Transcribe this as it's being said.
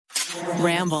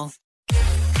Ramble.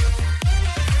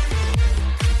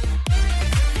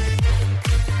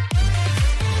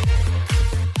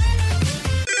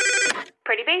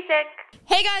 Pretty basic.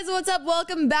 Hey guys, what's up?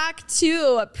 Welcome back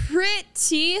to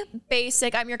Pretty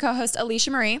Basic. I'm your co-host,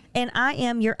 Alicia Marie. And I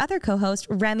am your other co-host,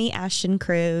 Remy Ashton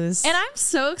Cruz. And I'm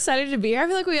so excited to be here. I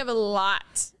feel like we have a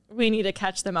lot we need to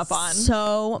catch them up on.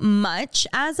 So much.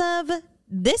 As of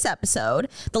this episode,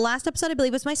 the last episode I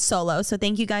believe was my solo. So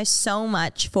thank you guys so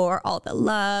much for all the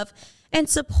love and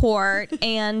support.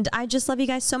 And I just love you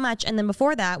guys so much. And then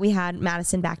before that, we had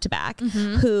Madison back to back,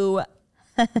 who...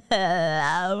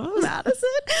 Madison.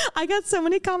 I got so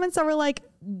many comments that were like,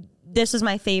 this was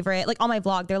my favorite, like on my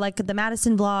vlog. They're like, the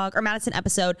Madison vlog or Madison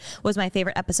episode was my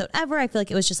favorite episode ever. I feel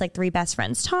like it was just like three best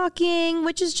friends talking,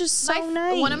 which is just so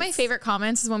nice. One of my favorite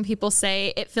comments is when people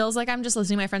say, it feels like I'm just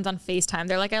listening to my friends on FaceTime.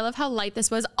 They're like, I love how light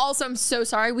this was. Also, I'm so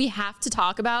sorry. We have to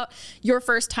talk about your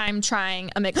first time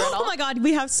trying a McGriddle. Oh my God,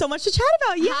 we have so much to chat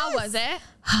about. Yes. How was it?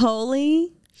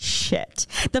 Holy shit.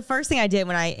 The first thing I did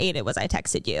when I ate it was I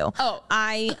texted you.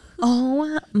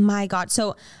 Oh my God.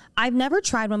 So I've never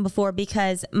tried one before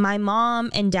because my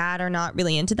mom and dad are not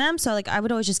really into them. So like I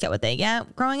would always just get what they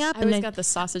get growing up. I always got the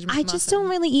sausage McMuffin. I just don't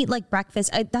really eat like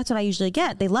breakfast. That's what I usually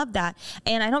get. They love that.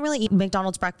 And I don't really eat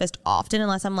McDonald's breakfast often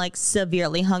unless I'm like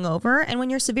severely hungover. And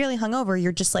when you're severely hungover,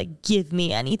 you're just like, give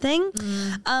me anything.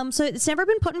 So it's never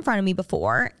been put in front of me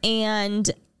before.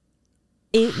 And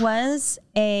it was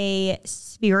a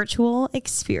spiritual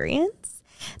experience.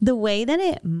 The way that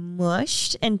it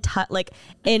mushed and like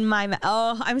in my mouth.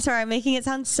 Oh, I'm sorry. I'm making it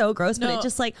sound so gross, but it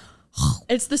just like.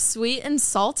 It's the sweet and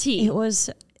salty. It was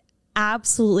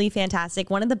absolutely fantastic.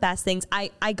 One of the best things.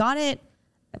 I got it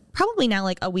probably now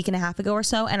like a week and a half ago or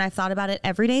so. And I've thought about it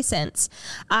every day since.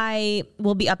 I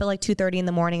will be up at like 2:30 in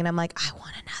the morning and I'm like, I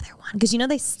want another one. Because you know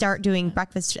they start doing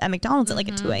breakfast at McDonald's at like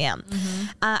at 2 a.m.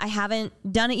 I haven't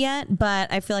done it yet,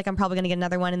 but I feel like I'm probably going to get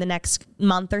another one in the next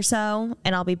month or so.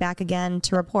 And I'll be back again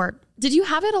to report. Did you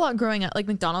have it a lot growing up, like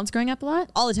McDonald's growing up a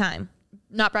lot? All the time.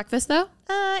 Not breakfast though?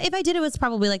 If I did, it was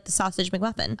probably like the sausage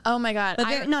McMuffin. Oh my God.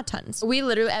 But not tons. We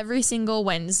literally every single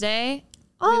Wednesday,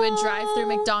 we would drive through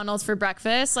McDonald's for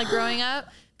breakfast, like growing up.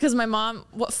 Because my mom,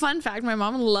 fun fact, my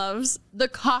mom loves the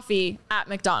coffee at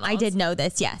McDonald's. I did know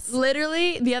this, yes.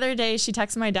 Literally, the other day, she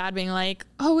texted my dad being like,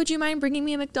 oh, would you mind bringing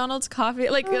me a McDonald's coffee?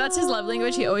 Like, that's his love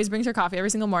language. He always brings her coffee every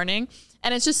single morning.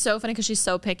 And it's just so funny because she's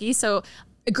so picky. So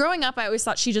growing up, I always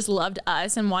thought she just loved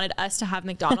us and wanted us to have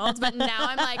McDonald's. But now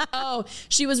I'm like, oh,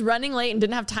 she was running late and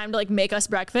didn't have time to like make us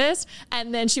breakfast.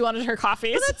 And then she wanted her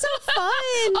coffee. Oh, that's so fun.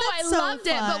 I loved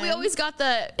it. But we always got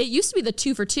it used to be the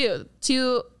 2 for $2.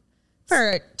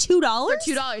 For $2?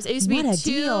 For $2. It used to be What a 2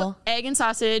 deal. egg and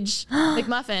sausage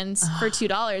McMuffins for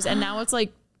 $2. And now it's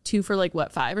like 2 for like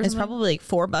what, 5 or It's something? probably like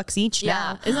 $4 each Yeah.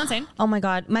 now. Isn't that insane? Oh my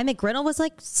God. My McGriddle was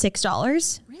like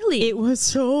 $6. Really? It was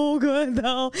so good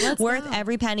though. Worth go.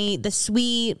 every penny. The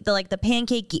sweet, the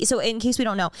pancake. So in case we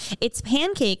don't know, it's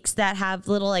pancakes that have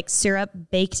little like syrup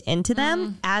baked into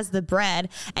them as the bread.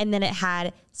 And then it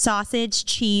had sausage,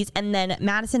 cheese, and then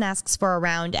Madison asks for a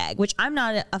round egg, which I'm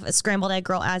not a scrambled egg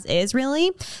girl as is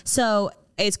really. So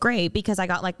it's great because I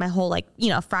got like my whole like,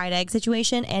 fried egg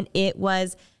situation and it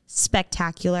was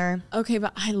spectacular. Okay,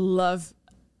 but I love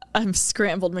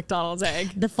scrambled McDonald's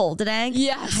egg. The folded egg?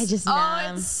 Yes. I just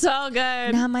it's so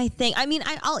good. not my thing. I mean,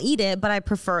 I'll eat it, but I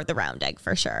prefer the round egg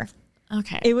for sure.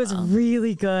 Okay. It was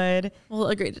really good. We'll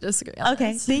agree to disagree on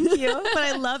Okay, this. thank you. But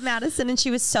I love Madison and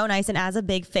she was so nice. And as a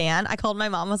big fan, I called my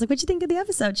mom. I was like, what'd you think of the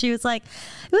episode? She was like,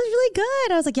 it was really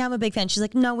good. I was like, yeah, I'm a big fan. She's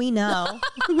like, no, we know.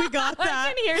 We got that.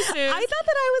 I can hear soon. I thought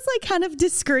that I was like kind of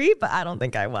discreet, but I don't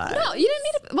think I was. No, you didn't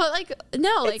need to. Well, like,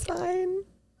 no, It's like, fine.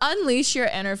 unleash your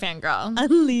inner fangirl.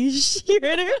 Unleash your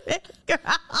inner girl.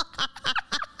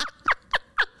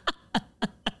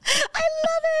 I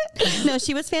love it. No,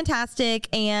 she was fantastic.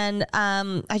 And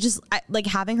I like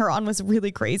having her on was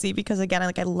really crazy because again,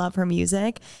 I love her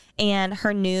music and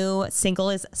her new single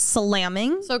is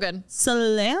slamming. So good.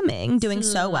 Doing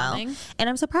so well. Slamming. And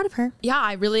I'm so proud of her. Yeah,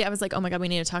 I was like, oh my God, we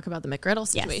need to talk about the McGriddle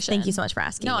situation. Yes, thank you so much for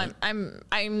asking. No, me.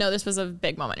 I know this was a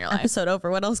big moment in your life. Episode over.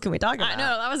 What else can we talk about? I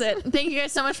know, that was it. Thank you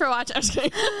guys so much for watching. I'm just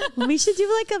kidding. We should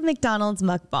do like a McDonald's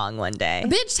mukbang one day.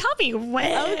 Bitch, tell me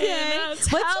when. Okay.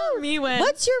 Tell me when.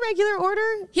 What's your regular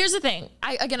order? Here's the thing.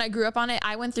 I grew up on it.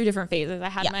 I went through different phases. I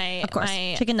had Of course.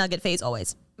 my Chicken nugget phase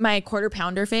always. my quarter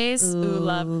pounder phase. Ooh,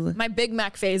 love. My Big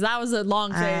Mac phase. That was a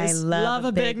long phase. I love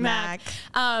a Big Mac.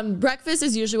 Breakfast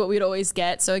is usually what we'd always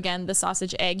get. So again, the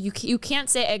sausage egg. You can't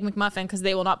say egg McMuffin because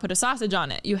they will not put a sausage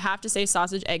on it. You have to say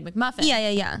sausage egg McMuffin.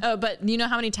 Yeah. Oh, but you know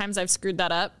how many times I've screwed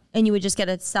that up? And you would just get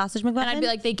a sausage McMuffin? And I'd be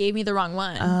like, they gave me the wrong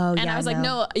one. Oh, and I was like,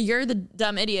 no, you're the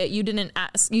dumb idiot. You didn't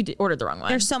ask. You ordered the wrong one.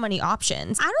 There's so many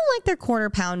options. I don't like their quarter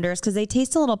pounders because they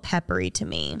taste a little peppery to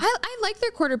me. I like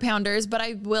their quarter pounders, but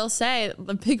I will say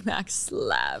the Big Mac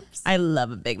slaps. I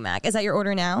love a Big Mac. Is that your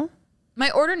order now?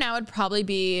 My order now would probably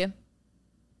be,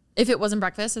 if it wasn't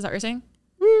breakfast, is that what you're saying?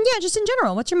 Yeah, just in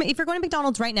general. If you're going to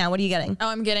McDonald's right now, what are you getting? Oh,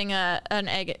 I'm getting an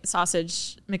egg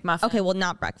sausage McMuffin. Okay, well,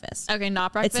 not breakfast. Okay,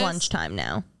 not breakfast. It's lunchtime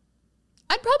now.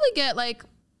 I'd probably get like...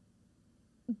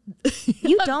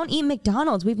 You don't eat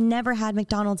McDonald's. We've never had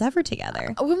McDonald's ever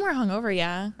together. When we're hungover,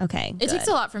 yeah. Okay, It takes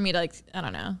a lot for me to like, I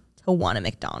don't know. to want a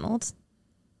McDonald's.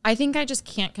 I think I just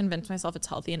can't convince myself it's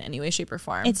healthy in any way, shape, or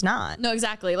form. It's not. No,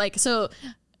 exactly. Like, so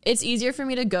it's easier for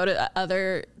me to go to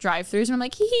other drive-thrus and I'm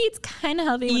like, it's kind of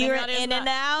healthy. You're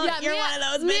In-N-Out? Yeah, You're one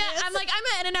of those bitches. Yeah, I'm like, I'm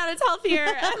at In-N-Out, it's healthier.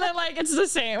 And then like, it's the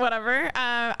same, whatever.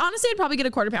 Honestly, I'd probably get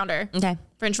a quarter pounder. Okay.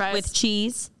 French fries. With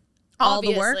cheese.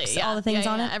 Obviously, all the works, all the things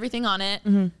on it. Everything on it.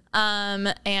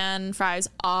 And fries,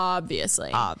 obviously.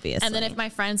 And then if my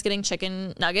friend's getting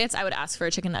chicken nuggets, I would ask for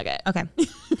a chicken nugget. Okay.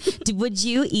 Would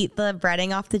you eat the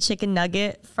breading off the chicken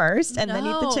nugget first and then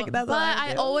eat the chicken? That's but I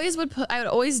would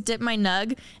always dip my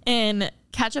nug in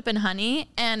ketchup and honey.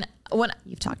 And when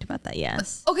You've talked about that,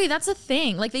 yes. okay, that's a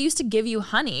thing. Like they used to give you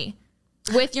honey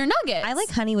with your nuggets. I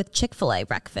like honey with Chick-fil-A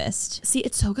breakfast. See,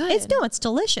 it's so good. It's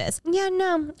delicious. Yeah,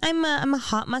 no, I'm a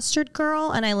hot mustard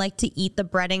girl, and I like to eat the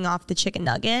breading off the chicken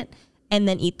nugget and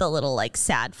then eat the little like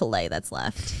sad fillet that's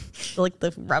left, like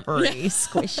the rubbery,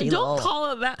 squishy. Don't little,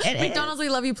 call it that. McDonald's, we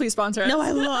love you. Please sponsor us.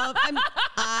 No,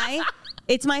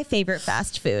 it's my favorite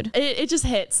fast food. It just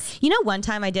hits. You know, one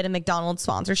time I did a McDonald's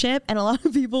sponsorship, and a lot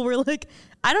of people were like,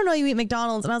 I don't know you eat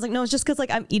McDonald's. And I was like, no, it's just because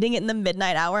like I'm eating it in the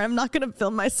midnight hour. I'm not going to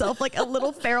film myself like a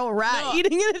little feral rat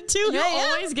eating it at 2 a.m. You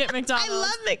always get McDonald's. I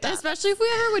love McDonald's. Especially if we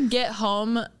ever would get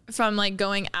home from like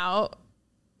going out.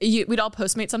 We'd all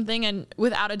Postmate something, and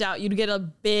without a doubt, you'd get a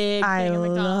big thing of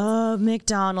McDonald's. I love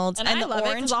McDonald's. And I love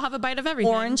it because I'll have a bite of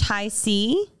everything. Orange High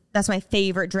C. That's my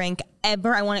favorite drink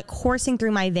ever. I want it coursing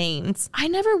through my veins. I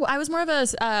was more of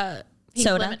a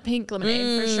soda, pink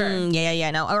lemonade for sure. Yeah,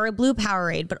 no, or a blue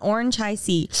Powerade, but Orange High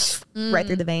C, right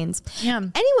through the veins. Yeah.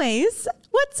 Anyways,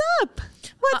 what's up?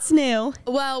 What's new?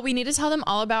 Well, we need to tell them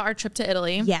all about our trip to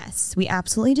Italy. Yes, we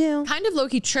absolutely do. Kind of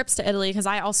low-key trips to Italy because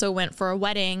I also went for a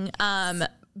wedding.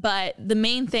 But the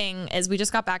main thing is we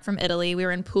just got back from Italy. We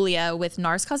were in Puglia with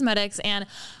NARS Cosmetics, and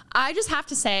I just have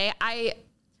to say I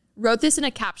wrote this in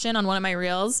a caption on one of my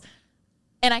reels,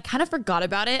 and I kind of forgot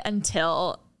about it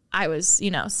until I was,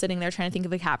 sitting there trying to think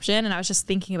of a caption, and I was just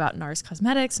thinking about NARS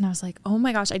Cosmetics, and I was like, oh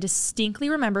my gosh, I distinctly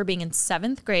remember being in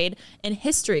 7th grade in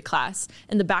history class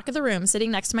in the back of the room, sitting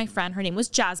next to my friend. Her name was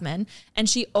Jasmine, and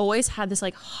she always had this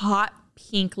like hot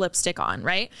pink lipstick on,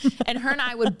 right? And her and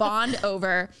I would bond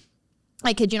over,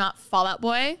 I kid you not, Fall Out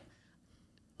Boy,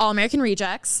 All American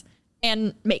Rejects,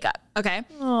 and makeup. Okay.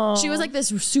 Aww. She was like this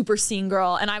super scene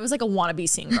girl, and I was like a wannabe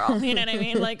scene girl. You know what I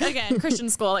mean? Like, again, Christian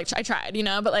school, like I tried,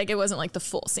 but like it wasn't like the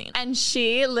full scene. And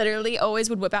she literally always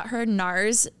would whip out her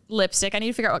NARS lipstick. I need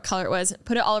to figure out what color it was.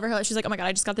 Put it all over her. She's like, oh my God,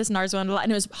 I just got this NARS one.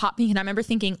 And it was hot pink. And I remember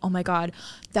thinking, oh my God,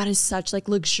 that is such like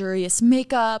luxurious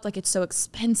makeup. Like it's so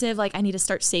expensive. Like I need to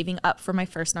start saving up for my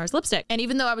first NARS lipstick. And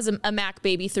even though I was a MAC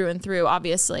baby through and through,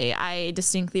 obviously, I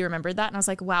distinctly remembered that. And I was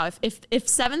like, wow, if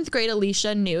 7th grade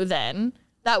Alicia knew then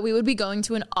that we would be going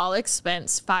to an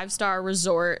all-expense 5-star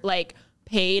resort, like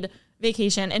paid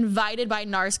vacation, invited by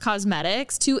NARS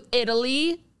Cosmetics to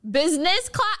Italy, business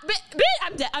class.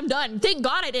 I'm done. Thank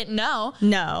God I didn't know.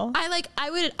 No.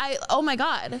 Oh my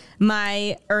God.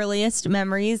 My earliest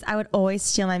memories, I would always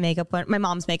steal my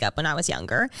mom's makeup when I was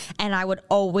younger. And I would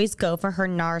always go for her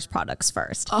NARS products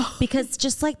first. Oh. Because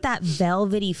just like that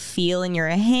velvety feel in your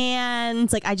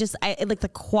hands, like like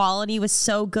the quality was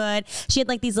so good. She had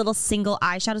like these little single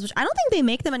eyeshadows, which I don't think they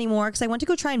make them anymore because I went to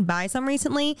go try and buy some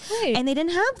recently. Wait, and they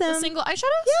didn't have them. The single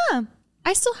eyeshadows? Yeah.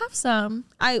 I still have some.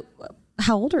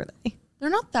 How old are they?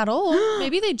 They're not that old.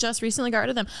 Maybe they just recently got rid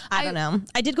of them. I don't know.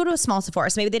 I did go to a small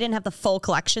Sephora, so maybe they didn't have the full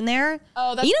collection there.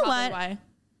 Oh, that's probably why.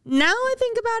 Now I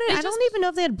think about it, I don't even know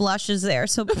if they had blushes there.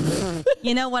 So,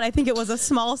 you know what? I think it was a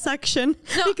small section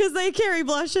because they carry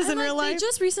blushes in real life. They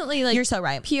just recently, you're so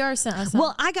right. PR sent us some.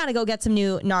 Well, I got to go get some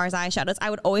new NARS eyeshadows. I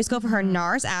would always go for her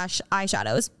NARS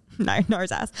eyeshadows.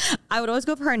 NARS ass. I would always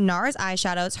go for her NARS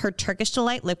eyeshadows, her Turkish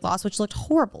Delight lip gloss, which looked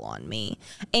horrible on me,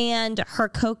 and her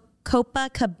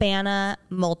Copacabana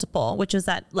Multiple, which was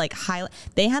that like highlight.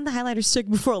 They had the highlighter stick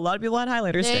before a lot of people had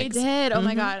highlighter sticks. They did. Oh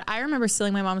my God. I remember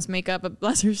stealing my mom's makeup, but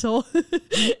bless her soul.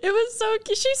 It was so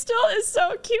cute. She still is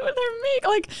so cute with her makeup.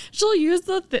 Like she'll use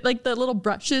the little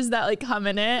brushes that like come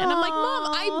in it. And I'm like,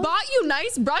 Mom, I bought you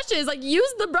nice brushes. Like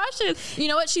use the brushes. You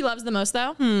know what she loves the most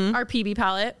though? Our PB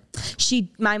palette.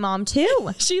 My mom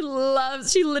too. She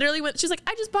literally went, she's like,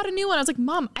 I just bought a new one. I was like,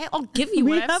 Mom, I'll give you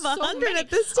one. We have 100 at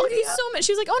this studio. So many.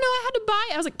 She was like, oh no, I had to buy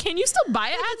it. I was like, can you still buy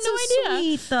it? I had no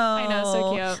idea. Sweet though. I know,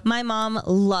 so cute. My mom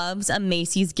loves a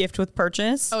Macy's gift with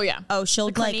purchase. Oh yeah. Oh, she'll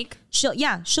The like, Clinique.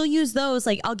 she'll use those.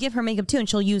 Like I'll give her makeup too and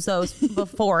she'll use those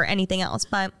before anything else.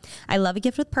 But I love a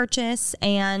gift with purchase.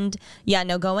 And yeah,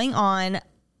 no, going on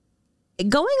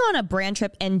a brand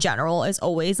trip in general is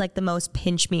always like the most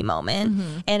pinch me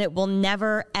moment, and it will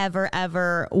never, ever,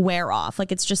 ever wear off.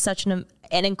 Like it's just such an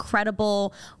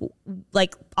incredible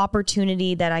like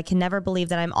opportunity that I can never believe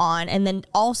that I'm on. And then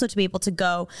also to be able to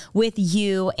go with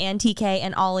you and TK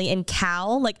and Ollie and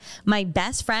Cal, like my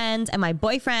best friends and my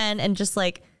boyfriend, and just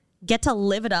like get to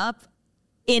live it up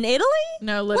in Italy.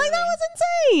 No, literally. Like that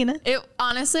was insane.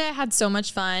 Honestly, I had so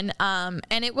much fun.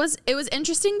 And it was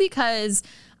interesting because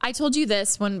I told you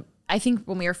this when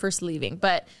we were first leaving,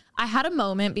 but I had a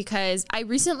moment because I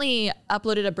recently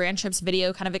uploaded a brand trips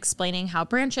video kind of explaining how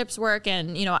brand trips work.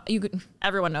 And, you know,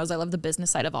 everyone knows I love the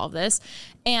business side of all of this.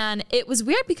 And it was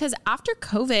weird because after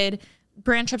COVID,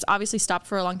 brand trips obviously stopped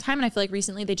for a long time. And I feel like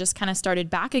recently they just kind of started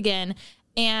back again.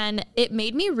 And it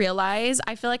made me realize,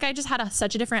 I feel like I just had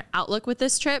such a different outlook with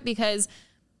this trip, because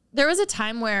there was a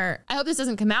time where, I hope this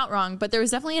doesn't come out wrong, but there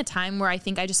was definitely a time where I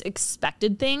think I just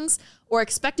expected things, or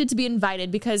expected to be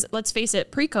invited, because let's face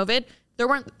it, pre-COVID, there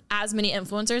weren't as many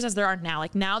influencers as there are now.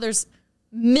 Like now there's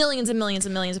millions and millions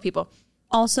and millions of people.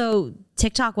 Also,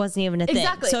 TikTok wasn't even a thing.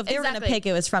 Exactly. So if they were going to pick,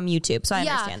 it was from YouTube. So I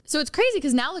understand. So it's crazy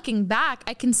because now looking back,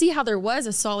 I can see how there was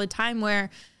a solid time where,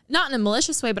 not in a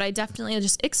malicious way, but I definitely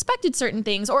just expected certain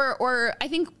things, or I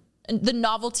think the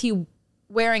novelty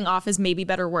wearing off is maybe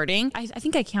better wording. I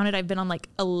think I counted, I've been on like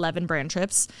 11 brand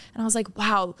trips, and I was like,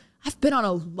 wow, I've been on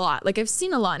a lot. Like I've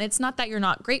seen a lot, and it's not that you're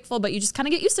not grateful, but you just kind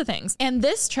of get used to things. And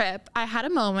this trip, I had a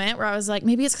moment where I was like,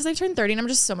 maybe it's because I turned 30 and I'm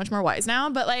just so much more wise now.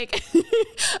 But like,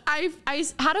 I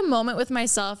had a moment with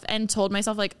myself and told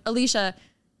myself like, Alicia,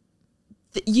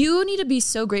 you need to be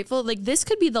so grateful. Like this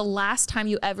could be the last time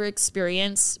you ever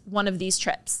experience one of these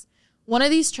trips. One of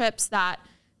these trips that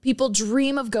people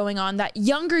dream of going on, that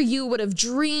younger you would have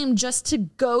dreamed just to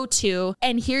go to.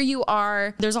 And here you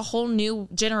are, there's a whole new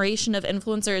generation of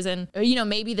influencers. And, you know,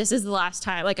 maybe this is the last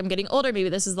time, like I'm getting older, maybe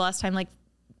this is the last time, like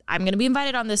I'm going to be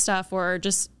invited on this stuff, or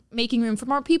just making room for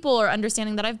more people, or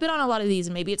understanding that I've been on a lot of these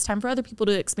and maybe it's time for other people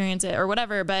to experience it or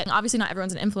whatever. But obviously not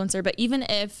everyone's an influencer, but even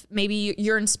if maybe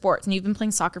you're in sports and you've been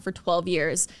playing soccer for 12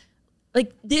 years,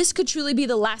 like this could truly be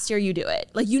the last year you do it.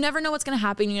 Like you never know what's going to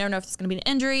happen. You never know if it's going to be an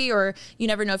injury, or you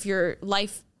never know if your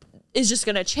life is just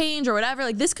going to change or whatever.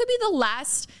 Like this could be the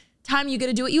last time you get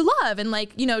to do what you love, and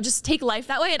like, you know, just take life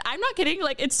that way. And I'm not kidding.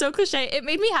 Like it's so cliche. It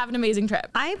made me have an amazing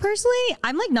trip. I'm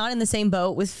like not in the same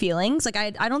boat with feelings. Like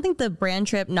I don't think the brand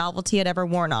trip novelty had ever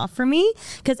worn off for me,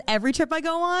 because every trip I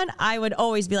go on, I would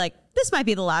always be like, this might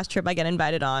be the last trip I get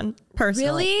invited on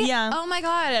personally. Really? Yeah. Oh my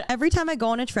God. Every time I go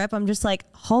on a trip, I'm just like,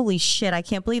 holy shit, I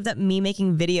can't believe that me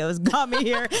making videos got me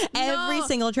here. Every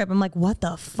single trip. I'm like, what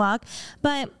the fuck?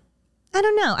 But I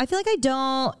don't know. I feel like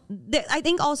I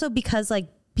think also because like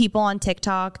people on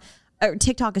TikTok, or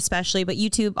TikTok especially, but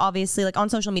YouTube obviously, like on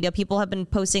social media, people have been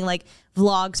posting like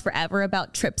vlogs forever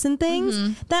about trips and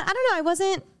things that I don't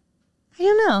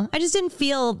know. I just didn't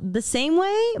feel the same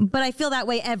way, but I feel that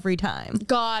way every time.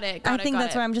 Got it. I think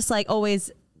that's why I'm just like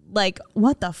always like,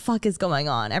 what the fuck is going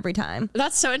on every time?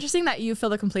 That's so interesting that you feel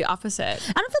the complete opposite.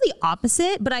 I don't feel the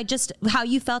opposite, but how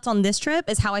you felt on this trip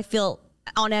is how I feel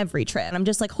on every trip. And I'm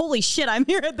just like, holy shit, I'm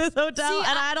here at this hotel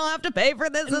and I don't have to pay for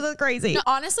this. This is crazy. No,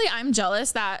 honestly, I'm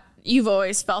jealous that you've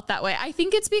always felt that way. I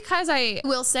think it's because I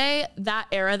will say that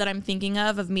era that I'm thinking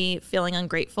of me feeling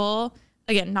ungrateful.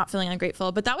 Again, not feeling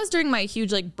ungrateful, but that was during my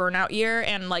huge like burnout year,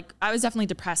 and like I was definitely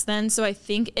depressed then. So I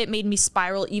think it made me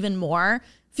spiral even more,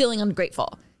 feeling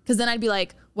ungrateful. Because then I'd be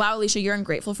like, wow, Alicia, you're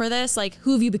ungrateful for this. Like,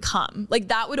 who have you become? Like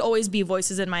that would always be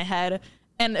voices in my head.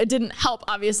 And it didn't help,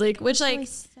 obviously, which like,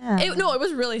 it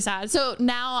was really sad. So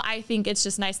now I think it's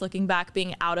just nice looking back,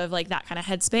 being out of like that kind of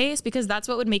headspace, because that's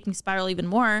what would make me spiral even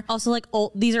more. Also, like,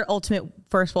 these are ultimate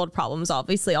first world problems,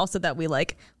 obviously. Also that we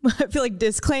like, I feel like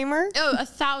disclaimer. Oh,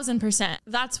 1,000%.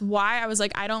 That's why I was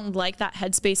like, I don't like that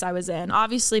headspace I was in.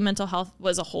 Obviously, mental health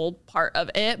was a whole part of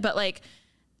it, but like,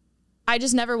 I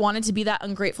just never wanted to be that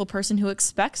ungrateful person who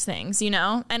expects things, you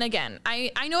know? And again, I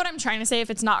know what I'm trying to say. If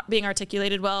it's not being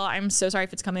articulated well, I'm so sorry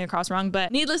if it's coming across wrong, but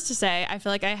needless to say, I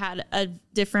feel like I had a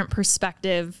different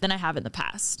perspective than I have in the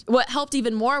past. What helped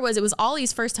even more was it was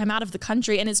Ollie's first time out of the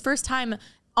country and his first time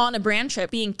on a brand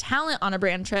trip, being talent on a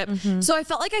brand trip. So I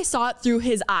felt like I saw it through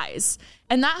his eyes.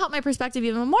 And that helped my perspective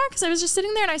even more because I was just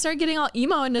sitting there and I started getting all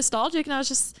emo and nostalgic and I was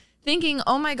just thinking,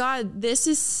 oh my God, this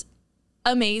is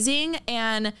amazing.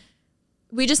 And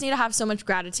we just need to have so much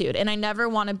gratitude. And I never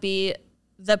want to be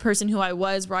the person who I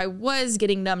was, where I was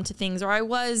getting numb to things or I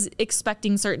was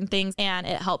expecting certain things. And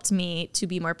it helped me to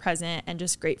be more present and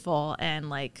just grateful and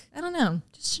like, I don't know.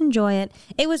 Just enjoy it.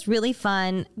 It was really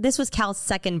fun. This was Cal's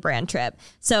second brand trip.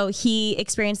 So he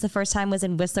experienced the first time was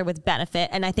in Whistler with Benefit.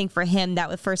 And I think for him, that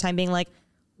was first time being like,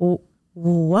 what?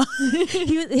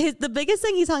 The biggest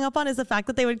thing he's hung up on is the fact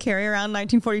that they would carry around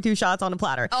 1942 shots on a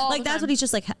platter. Like that's what he's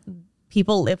just like,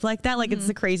 people live like that. Like it's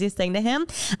the craziest thing to him.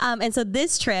 And so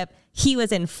this trip, he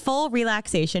was in full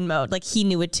relaxation mode. Like he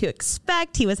knew what to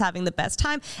expect. He was having the best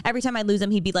time. Every time I lose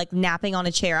him, he'd be like napping on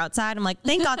a chair outside. I'm like,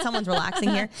 thank God someone's relaxing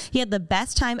here. He had the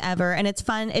best time ever. And it's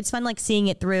fun. It's fun like seeing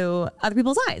it through other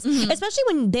people's eyes, especially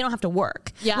when they don't have to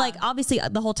work. Yeah. Like obviously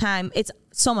the whole time it's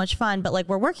so much fun, but like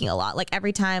we're working a lot. Like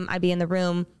every time I'd be in the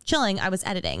room chilling, I was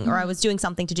editing or I was doing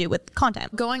something to do with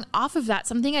content. Going off of that,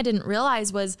 something I didn't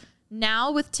realize was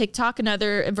now with TikTok and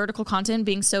other vertical content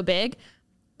being so big,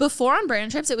 before on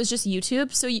brand trips, it was just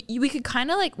YouTube. So we could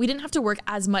kind of like, we didn't have to work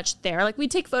as much there. Like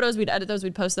we'd take photos, we'd edit those,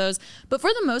 we'd post those. But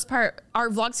for the most part, our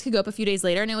vlogs could go up a few days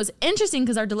later. And it was interesting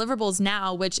because our deliverables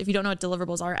now, which if you don't know what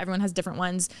deliverables are, everyone has different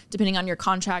ones depending on your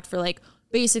contract for like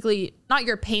basically not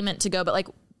your payment to go, but like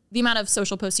the amount of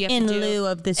social posts you have to do. In lieu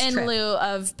of this trip. In lieu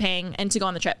of paying and to go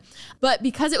on the trip. But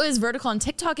because it was vertical on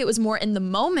TikTok, it was more in the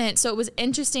moment. So it was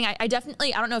interesting. I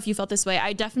definitely, I don't know if you felt this way.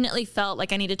 I definitely felt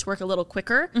like I needed to work a little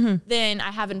quicker than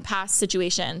I have in past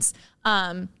situations.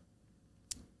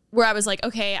 Where I was like,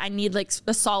 okay, I need like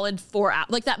a solid 4 hours.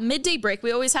 Like that midday break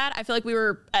we always had, I feel like we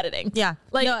were editing. Yeah.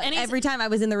 Like no, every time I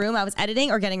was in the room, I was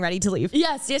editing or getting ready to leave.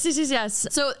 Yes.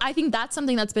 So I think that's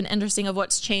something that's been interesting of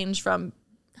what's changed from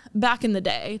back in the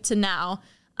day to now.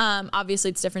 Obviously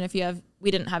it's different if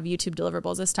we didn't have YouTube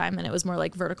deliverables this time and it was more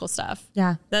like vertical stuff.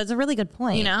 Yeah, that's a really good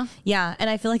point. You know? Yeah, and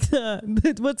I feel like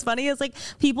what's funny is like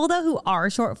people though who are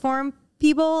short form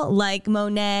people like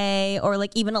Monet or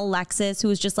like even Alexis,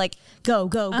 who's just like go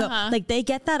like they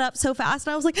get that up so fast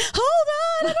and I was like, hold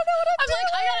on, I don't know what I'm doing.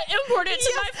 Like, I gotta import it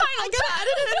to my final I gotta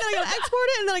edit it and then I gotta export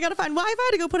it and then I gotta find Wi-Fi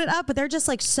to go put it up, but they're just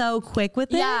like so quick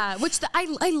with it. Yeah, which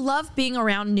I love being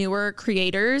around newer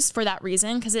creators for that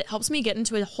reason because it helps me get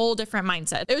into a whole different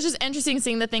mindset. It was just interesting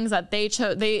seeing the things that they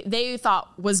chose, they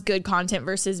thought was good content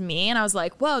versus me, and I was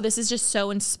like, whoa, this is just so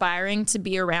inspiring to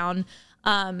be around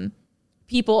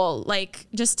people. Like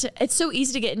it's so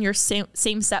easy to get in your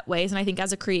same set ways, and I think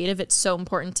as a creative it's so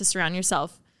important to surround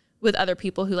yourself with other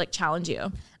people who like challenge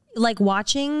you. Like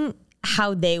watching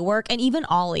how they work, and even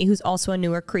Ollie, who's also a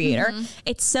newer creator,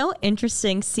 it's so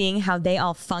interesting seeing how they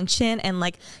all function, and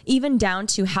like even down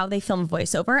to how they film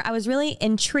voiceover. I was really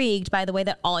intrigued by the way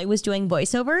that Ollie was doing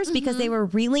voiceovers because they were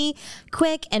really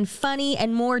quick and funny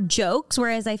and more jokes,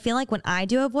 whereas I feel like when I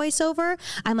do a voiceover,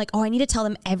 I'm like, oh, I need to tell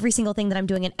them every single thing that I'm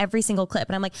doing in every single clip,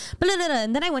 and I'm like, blah, blah, blah,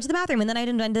 and then I went to the bathroom and then I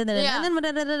didn't, and then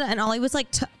blah, blah, blah, and Ollie was like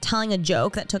telling a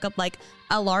joke that took up like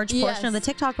a large portion of the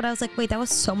TikTok, but I was like, wait, that was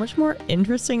so much more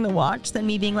interesting to watch than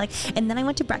me being like, and then I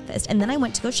went to breakfast, and then I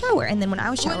went to go shower, and then when I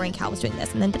was showering, Cal was doing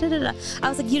this, and then da-da-da-da. I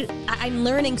was like, I'm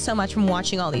learning so much from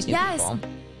watching all these new people.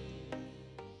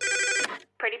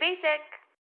 Pretty basic.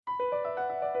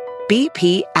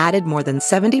 BP added more than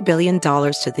 $70 billion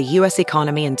to the U.S.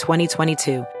 economy in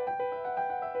 2022.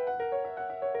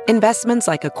 Investments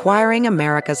like acquiring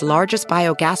America's largest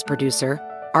biogas producer,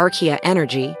 Archaea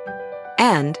Energy,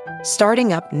 and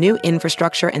starting up new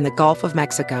infrastructure in the Gulf of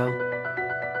Mexico.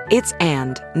 It's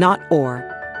and, not or.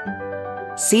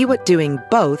 See what doing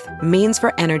both means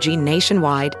for energy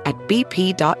nationwide at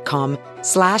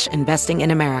bp.com/investing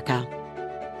in America.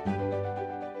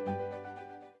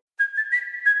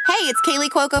 Hey, it's Kaylee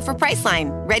Cuoco for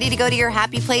Priceline. Ready to go to your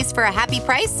happy place for a happy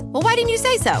price? Well, why didn't you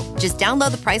say so? Just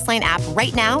download the Priceline app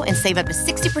right now and save up to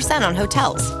 60% on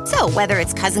hotels. So whether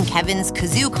it's Cousin Kevin's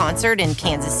Kazoo Concert in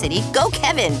Kansas City, go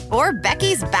Kevin, or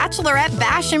Becky's Bachelorette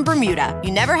Bash in Bermuda,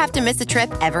 you never have to miss a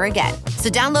trip ever again. So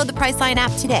download the Priceline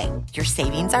app today. Your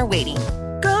savings are waiting.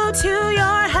 Go to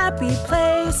your happy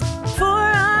place for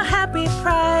a happy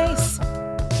price.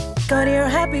 Go to your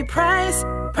happy price,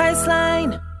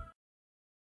 Priceline.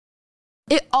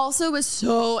 It also was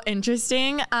so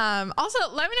interesting. Also,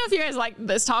 let me know if you guys like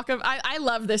this talk of, I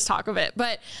love this talk of it,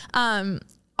 but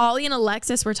Ollie and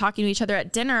Alexis were talking to each other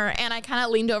at dinner, and I kind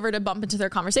of leaned over to bump into their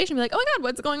conversation, be like, oh my God,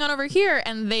 what's going on over here?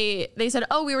 And they said,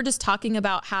 oh, we were just talking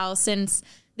about how since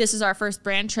this is our first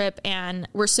brand trip and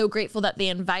we're so grateful that they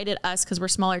invited us because we're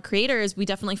smaller creators, we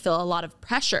definitely feel a lot of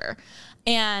pressure.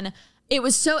 And it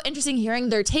was so interesting hearing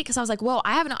their take because I was like, whoa,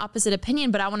 I have an opposite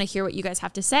opinion, but I want to hear what you guys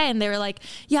have to say. And they were like,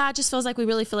 yeah, it just feels like we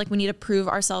really feel like we need to prove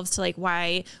ourselves to like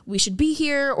why we should be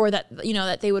here, or that, you know,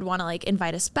 that they would want to like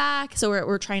invite us back. So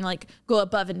we're trying to like go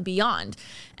above and beyond.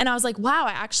 And I was like, wow,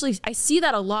 I see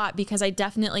that a lot, because I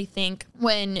definitely think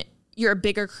when you're a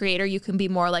bigger creator, you can be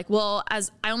more like, well,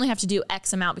 as I only have to do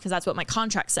X amount because that's what my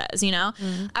contract says, you know?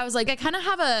 I was like, I kind of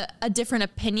have a different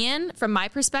opinion from my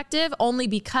perspective, only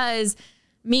because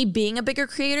me being a bigger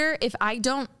creator, if I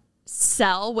don't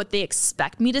sell what they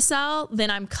expect me to sell, then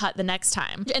I'm cut the next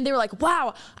time. And they were like,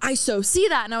 wow, I so see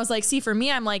that. And I was like, see, for me,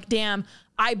 I'm like, damn,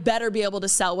 I better be able to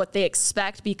sell what they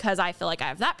expect because I feel like I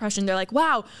have that pressure. And they're like,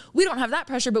 wow, we don't have that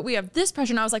pressure, but we have this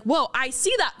pressure. And I was like, whoa, I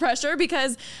see that pressure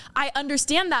because I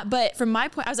understand that. But from my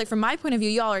point, I was like, from my point of view,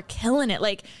 y'all are killing it.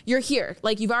 Like, you're here.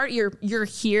 Like, you're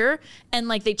here, and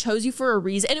like they chose you for a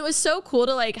reason. And it was so cool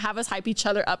to like have us hype each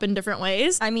other up in different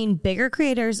ways. I mean, bigger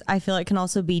creators, I feel like, can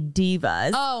also be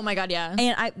divas. Oh my God, yeah.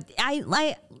 And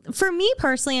I for me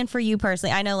personally, and for you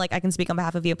personally, I know like I can speak on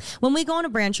behalf of you. When we go on a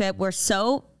brand trip, we're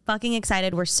so fucking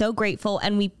excited. We're so grateful.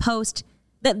 And we post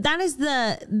that is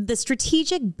the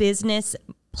strategic business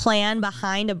plan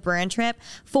behind a brand trip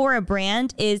for a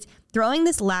brand, is throwing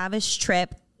this lavish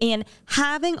trip and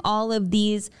having all of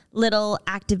these little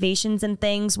activations and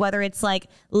things, whether it's like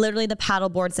literally the paddle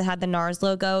boards that had the NARS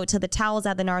logo, to the towels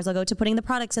that had the NARS logo, to putting the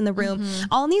products in the room,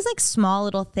 all these like small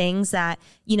little things that,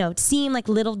 you know, seem like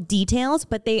little details,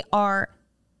 but they are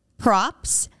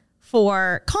props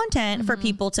for content for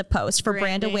people to post, for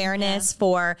brand awareness,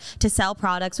 to sell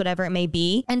products, whatever it may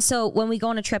be. And so when we go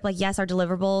on a trip, like, yes, our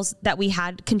deliverables that we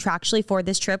had contractually for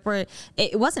this trip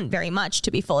it wasn't very much,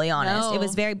 to be fully honest. No. It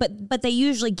was but they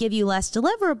usually give you less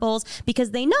deliverables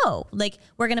because they know, like,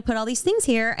 we're going to put all these things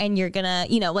here and you're going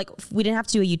to, you know, like, we didn't have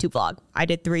to do a YouTube vlog. I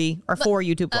did 3 or 4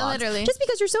 YouTube vlogs. Literally. Just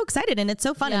because you're so excited and it's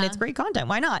so fun and it's great content.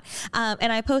 Why not?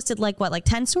 And I posted like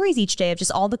 10 stories each day of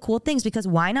just all the cool things, because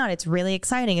why not? It's really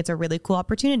exciting. It's a really cool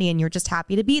opportunity and you're just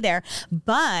happy to be there.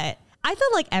 But I feel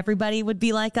like everybody would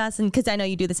be like us, and because I know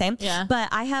you do the same. Yeah. But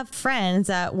I have friends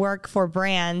that work for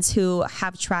brands who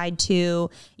have tried to,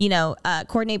 you know,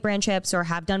 coordinate brand trips or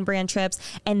have done brand trips,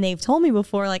 and they've told me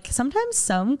before, like, sometimes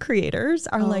some creators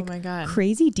are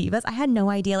crazy divas. I had no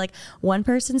idea. Like, one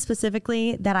person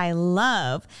specifically that I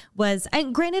love was,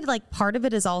 and granted, like, part of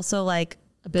it is also like,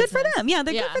 good for them. Yeah,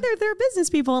 they're good for their business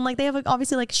people. And like, they have like,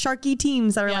 obviously like Sharky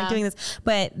teams that are like doing this,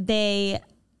 but they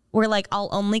were like, I'll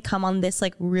only come on this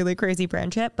like really crazy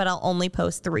brand trip, but I'll only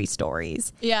post 3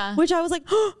 stories. Yeah. Which I was like,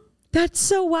 oh, that's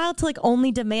so wild to like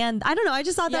only demand. I don't know. I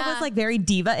just thought that was like very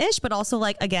diva-ish, but also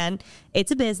like, again,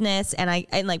 it's a business, and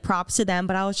like props to them.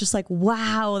 But I was just like,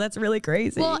 wow, that's really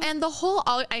crazy. Well, and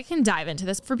I can dive into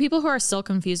this for people who are still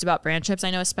confused about brand trips.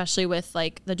 I know, especially with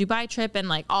like the Dubai trip and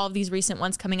like all of these recent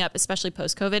ones coming up, especially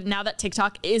post-COVID, now that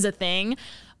TikTok is a thing,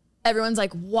 everyone's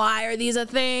like, why are these a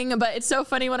thing? But it's so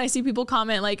funny when I see people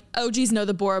comment like, OGs know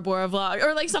the Bora Bora vlog,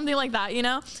 or like something like that, you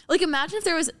know? Like, imagine if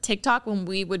there was TikTok when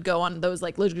we would go on those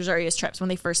like luxurious trips when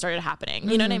they first started happening.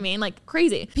 You know what I mean? Like,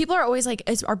 crazy. People are always like,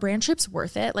 are brand trips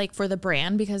worth it? Like, for the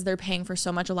brand, because they're paying for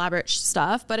so much elaborate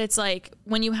stuff. But it's like,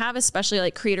 when you have especially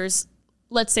like creators,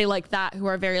 let's say like that, who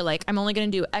are very like, I'm only going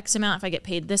to do X amount if I get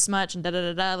paid this much, and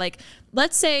like,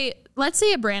 let's say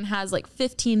a brand has like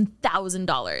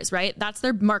 $15,000, right? That's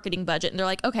their marketing budget. And they're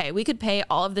like, okay, we could pay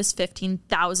all of this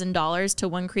 $15,000 to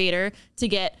one creator to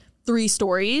get 3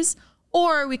 stories,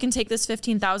 or we can take this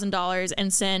 $15,000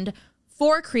 and send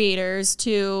 4 creators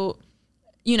to,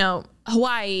 you know,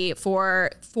 Hawaii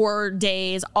for 4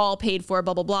 days, all paid for,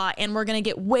 blah, blah, blah. And we're going to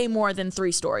get way more than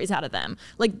 3 stories out of them.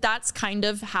 Like, that's kind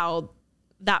of how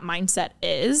that mindset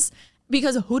is,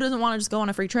 because who doesn't want to just go on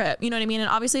a free trip? You know what I mean? And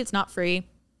obviously it's not free.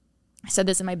 I said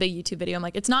this in my big YouTube video. I'm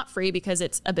like, it's not free because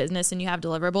it's a business and you have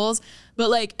deliverables,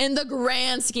 but like in the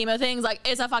grand scheme of things, like,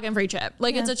 it's a fucking free trip.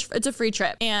 Like, it's a free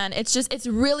trip. And it's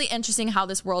really interesting how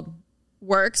this world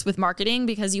works with marketing,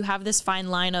 because you have this fine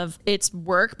line of it's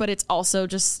work, but it's also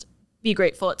just be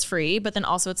grateful it's free. But then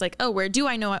also it's like, oh, where do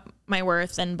I know my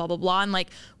worth, and blah, blah, blah. And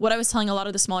like, what I was telling a lot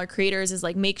of the smaller creators is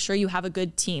like, make sure you have a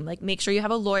good team. Like, make sure you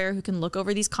have a lawyer who can look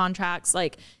over these contracts.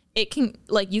 Like, it can,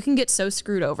 like, you can get so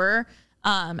screwed over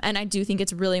And I do think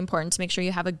it's really important to make sure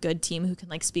you have a good team who can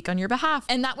like speak on your behalf.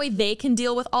 And that way they can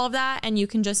deal with all of that and you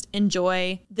can just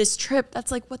enjoy this trip.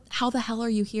 That's like, how the hell are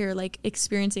you here? Like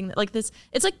experiencing like this.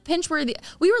 It's like pinch worthy.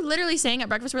 We were literally saying at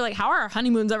breakfast, we're like, how are our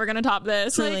honeymoons ever going to top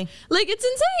this? Truly. Like it's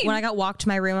insane. When I got walked to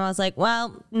my room, I was like,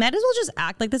 well, might as well just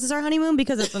act like this is our honeymoon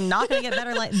because it's not going to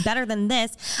get better than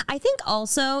this. I think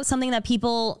also something that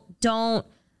people don't,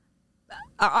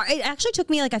 it actually took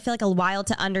me like, I feel like a while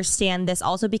to understand this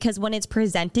also, because when it's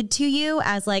presented to you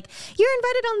as like, you're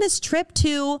invited on this trip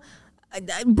to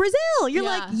Brazil, you're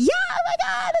like, yeah, oh my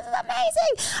God, this is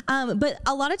amazing. But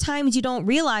a lot of times you don't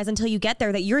realize until you get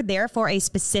there that you're there for a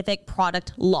specific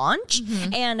product launch.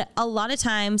 And a lot of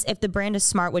times if the brand is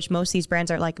smart, which most of these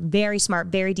brands are like very smart,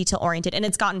 very detail oriented, and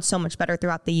it's gotten so much better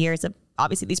throughout the years of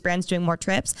obviously these brands doing more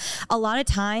trips. A lot of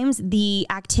times the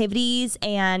activities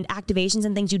and activations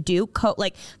and things you do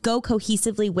go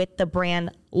cohesively with the brand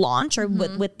launch or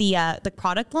with the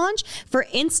product launch. For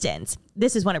instance,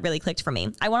 this is when it really clicked for me.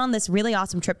 I went on this really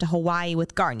awesome trip to Hawaii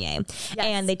with Garnier,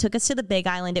 and they took us to the Big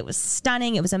Island. It was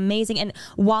stunning. It was amazing. And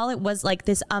while it was like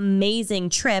this amazing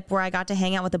trip where I got to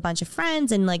hang out with a bunch of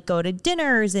friends and like go to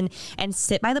dinners and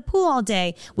sit by the pool all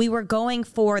day, we were going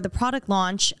for the product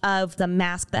launch of the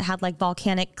mask that had like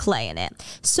volcanic clay in it.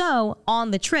 So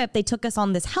on the trip, they took us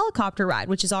on this helicopter ride,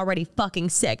 which is already fucking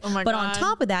sick. Oh my but God. on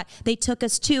top of that, they took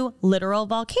us to literal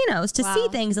volcanoes to see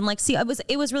things and like see.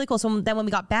 It was really cool. So then when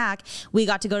we got back, we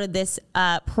got to go to this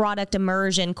product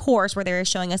immersion course where they were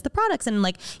showing us the products and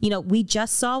like, you know, we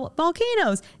just saw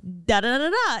volcanoes.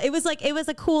 It was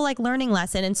a cool like learning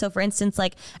lesson. And so for instance,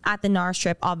 like at the NARS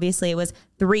trip, obviously it was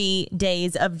 3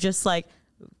 days of just like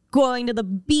going to the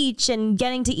beach and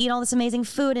getting to eat all this amazing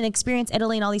food and experience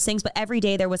Italy and all these things. But every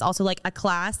day there was also like a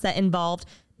class that involved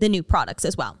the new products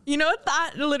as well. You know what?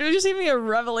 That literally just gave me a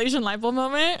revelation light bulb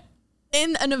moment.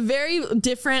 In a very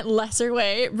different, lesser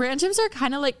way, brand trips are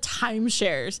kind of like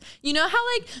timeshares. You know how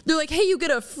like they're like, hey, you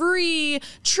get a free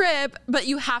trip, but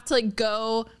you have to like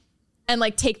go and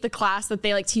like take the class that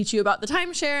they like teach you about the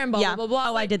timeshare and blah, blah, blah, blah.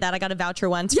 Oh, I did that. I got a voucher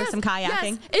once for some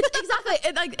kayaking. Yes.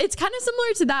 Exactly. It's kind of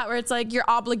similar to that where it's like you're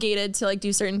obligated to like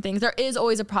do certain things. There is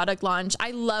always a product launch.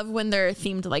 I love when they're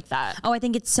themed like that. Oh, I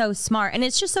think it's so smart and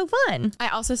it's just so fun. I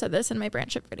also said this in my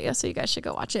brand trip video, so you guys should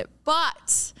go watch it.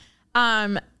 But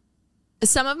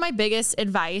some of my biggest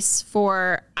advice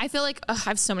I feel like I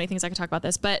have so many things I could talk about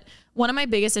this, but one of my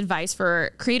biggest advice for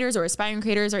creators or aspiring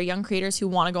creators or young creators who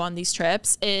want to go on these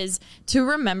trips is to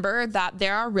remember that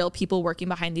there are real people working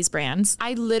behind these brands.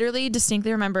 I literally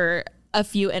distinctly remember a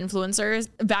few influencers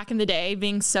back in the day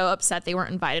being so upset they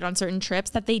weren't invited on certain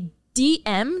trips that they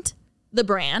DM'd the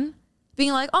brand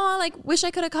being like, oh, like wish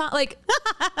I could have come. Like,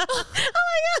 oh my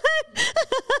God.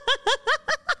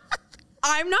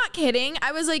 I'm not kidding.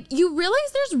 I was like, you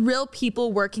realize there's real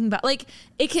people working, but like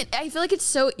I feel like it's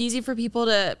so easy for people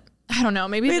to, I don't know,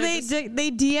 maybe they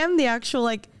DM the actual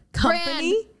like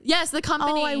company. Brand. Yes, the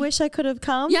company. Oh, I wish I could have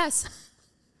come. Yes.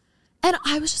 And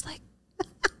I was just like,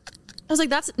 I was like,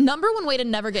 that's number one way to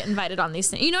never get invited on these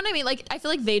things. You know what I mean? Like, I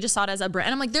feel like they just saw it as a brand.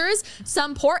 I'm like, there is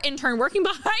some poor intern working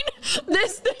behind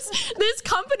this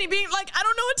company being like, I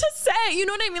don't know what to say. You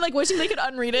know what I mean? Like wishing they could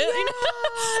unread it. Yeah. You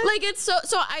know? Like it's so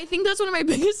I think that's one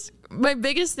of my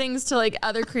biggest things to like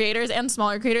other creators and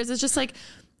smaller creators is just like,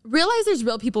 realize there's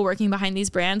real people working behind these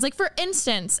brands. Like for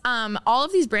instance, all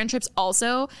of these brand trips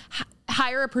also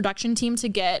hire a production team to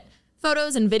get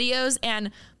photos and videos.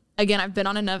 And again, I've been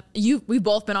on enough, we've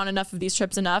both been on enough of these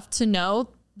trips enough to know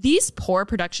these poor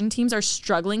production teams are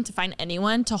struggling to find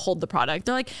anyone to hold the product.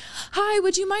 They're like, hi,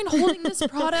 would you mind holding this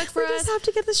product for us? We just have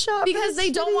to get the shot. Because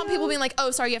they don't want people being like,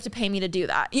 oh, sorry, you have to pay me to do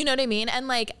that. You know what I mean? And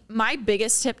like my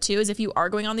biggest tip too is if you are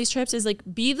going on these trips is like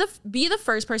be the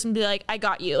first person to be like, I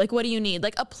got you. Like, what do you need?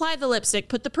 Like apply the lipstick,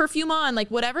 put the perfume on, like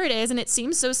whatever it is. And it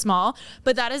seems so small,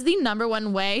 but that is the number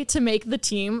one way to make the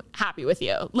team happy with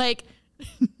you. Like,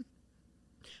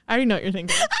 I already know what you're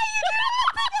thinking.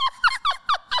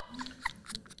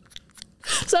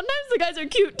 Sometimes the guys are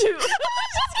cute too.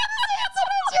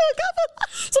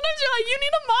 Sometimes you're like, you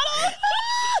need a model.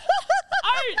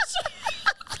 Arch.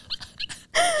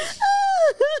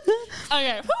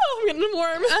 Okay. I'm getting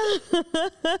warm.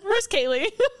 Where's Kaylee?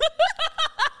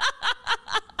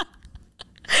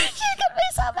 She could be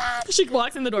so bad. She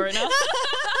walks in the door right now.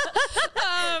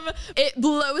 It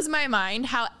blows my mind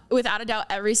how, without a doubt,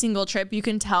 every single trip you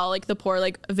can tell like the poor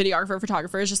like videographer,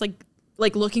 photographer is just like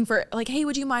looking for like, hey,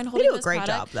 would you mind holding this product?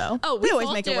 They do a great job though. Oh, we always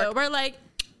both make do. it work. We're like,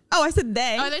 oh, I said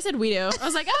they. Oh, they said we do. I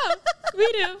was like, oh, we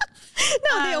do.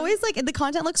 No, they always like the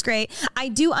content looks great. I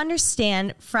do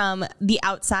understand from the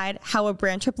outside how a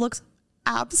brand trip looks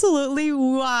absolutely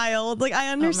wild. Like, I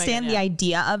understand God, the yeah.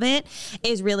 idea of it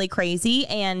is really crazy.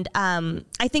 And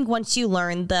I think once you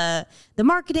learn the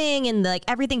marketing and like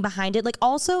everything behind it, like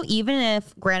also, even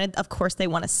if granted, of course they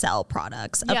want to sell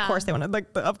products, of Yeah. course they want to, like,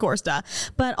 of course, duh.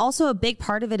 But also a big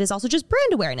part of it is also just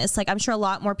brand awareness. Like, I'm sure a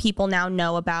lot more people now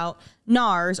know about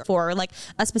NARS for like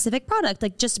a specific product.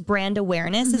 Like, just brand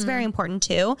awareness is very important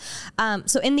too.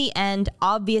 So in the end,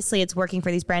 obviously it's working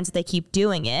for these brands that they keep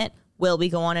doing it. Will we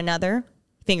go on another?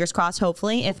 Fingers crossed,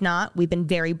 hopefully. If not, we've been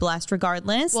very blessed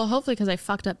regardless. Well, hopefully, because I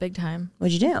fucked up big time.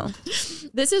 What'd you do?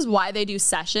 This is why they do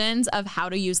sessions of how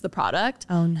to use the product.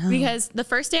 Oh, no. Because the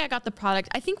first day I got the product,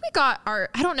 I think we got I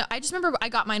don't know. I just remember I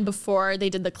got mine before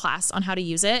they did the class on how to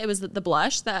use it. It was the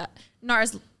blush, the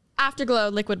NARS Afterglow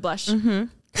liquid blush,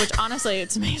 which honestly,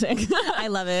 it's amazing. I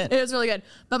love it. It was really good.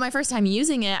 But my first time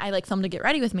using it, I like filmed a Get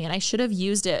Ready With Me, and I should have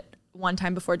used it one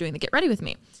time before doing the Get Ready With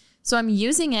Me. So I'm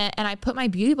using it and I put my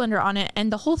beauty blender on it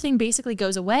and the whole thing basically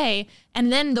goes away.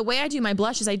 And then the way I do my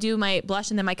blush is I do my blush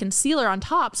and then my concealer on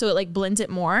top. So it like blends it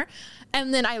more.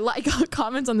 And then I got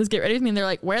comments on this Get Ready With Me and they're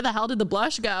like, where the hell did the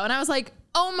blush go? And I was like,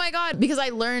 oh my God, because I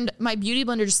learned my beauty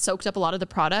blender just soaked up a lot of the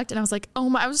product. And I was like, oh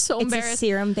my, I was so It's embarrassed. a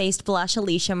serum-based blush,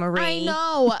 Alicia Marie. I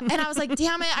know. And I was like,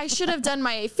 damn it, I should have done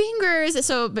my fingers.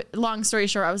 So but long story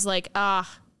short, I was like,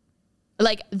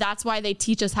 like that's why they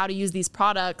teach us how to use these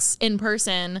products in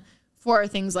person for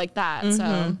things like that.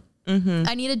 So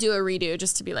I need to do a redo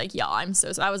just to be like, y'all, I'm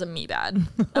so that was a me bad.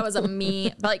 That was a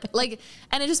me like,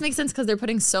 and it just makes sense because they're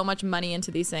putting so much money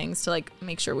into these things to like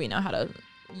make sure we know how to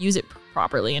use it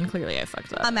properly. And clearly I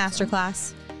fucked up. A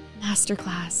masterclass.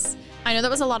 Masterclass. I know that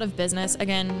was a lot of business.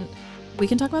 Again, we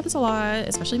can talk about this a lot,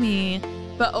 especially me.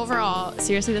 But overall,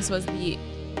 seriously, this was the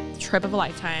trip of a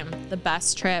lifetime. The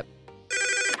best trip.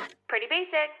 Pretty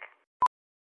basic.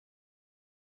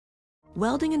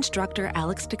 Welding instructor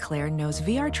Alex DeClaire knows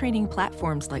VR training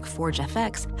platforms like Forge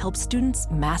FX help students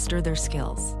master their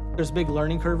skills. There's a big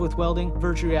learning curve with welding.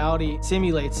 Virtual reality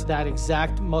simulates that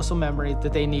exact muscle memory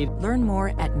that they need. Learn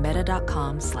more at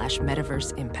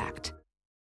meta.com/metaverseimpact.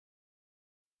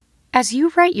 As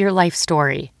you write your life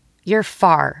story, you're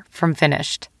far from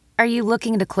finished. Are you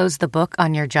looking to close the book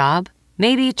on your job?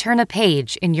 Maybe turn a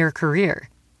page in your career?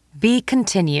 Be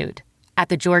continued at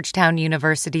the Georgetown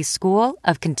University School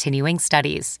of Continuing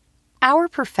Studies. Our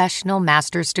professional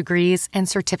master's degrees and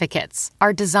certificates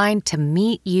are designed to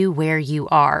meet you where you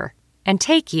are and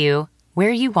take you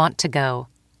where you want to go.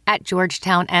 At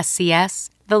Georgetown SCS,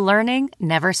 the learning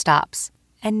never stops,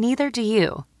 and neither do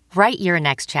you. Write your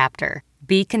next chapter.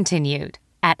 Be continued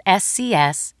at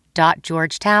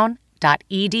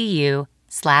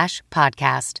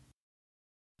scs.georgetown.edu/podcast.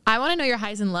 I want to know your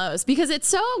highs and lows because it's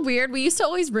so weird. We used to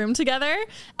always room together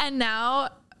and now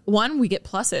one, we get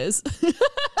pluses.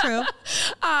 True.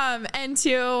 And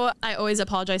two, I always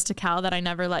apologize to Cal that I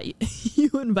never let you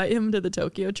invite him to the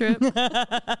Tokyo trip.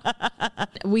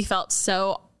 We felt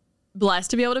so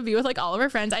blessed to be able to be with like all of our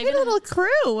friends. Your little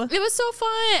crew. It was so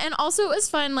fun. And also it was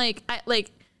fun.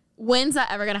 When's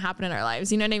that ever going to happen in our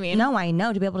lives? You know what I mean? No, I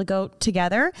know. To be able to go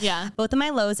together. Yeah. Both of my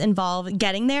lows involve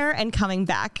getting there and coming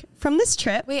back from this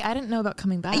trip. Wait, I didn't know about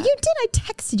coming back. You did. I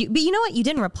texted you. But you know what? You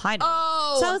didn't reply to me.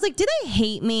 Oh. So I was like, did they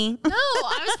hate me? No,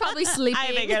 I was probably sleeping.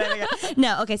 I figured.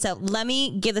 No, okay, so let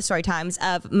me give the story times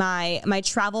of my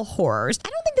travel horrors. I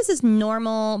don't think this is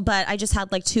normal, but I just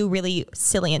had like two really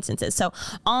silly instances. So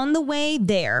on the way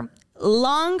there,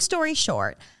 long story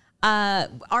short,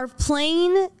 our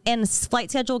plane and flight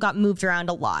schedule got moved around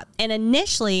a lot. And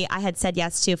initially I had said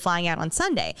yes to flying out on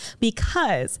Sunday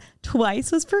because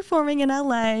Twice was performing in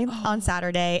LA on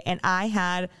Saturday and I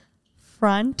had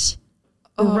front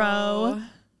row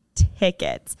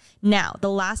tickets. Now, the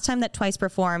last time that Twice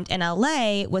performed in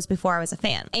LA was before I was a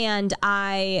fan. And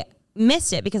I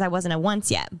missed it because I wasn't a once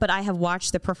yet, but I have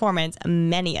watched the performance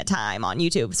many a time on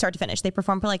YouTube, start to finish. They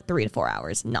perform for like 3 to 4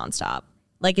 hours nonstop.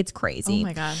 Like, it's crazy. Oh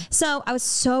my God. So I was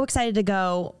so excited to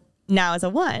go now as a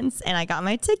once, and I got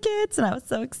my tickets and I was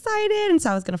so excited. And so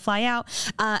I was going to fly out.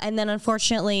 And then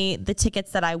unfortunately the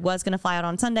tickets that I was going to fly out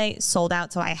on Sunday sold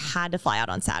out. So I had to fly out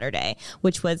on Saturday,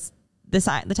 which was the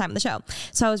time of the show.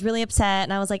 So I was really upset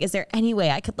and I was like, is there any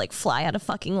way I could like fly out of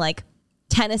fucking like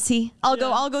Tennessee?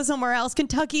 I'll go somewhere else,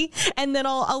 Kentucky, and then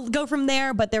I'll go from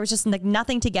there. But there was just like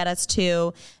nothing to get us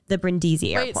to the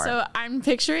Brindisi Wait, airport. so I'm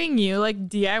picturing you like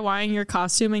DIYing your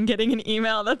costume and getting an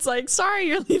email that's like, sorry,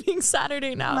 you're leaving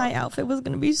Saturday now. My outfit was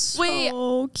going to be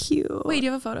so cute. Wait, do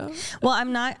you have a photo? Well,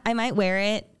 I'm not. I might wear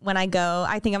it when I go.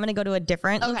 I think I'm going to go to a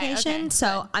different location. okay,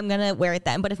 So I'm going to wear it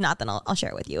then. But if not, then I'll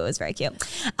share it with you. It was very cute.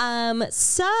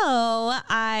 So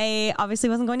I obviously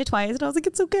wasn't going to Twice. And I was like,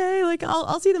 it's okay. Like,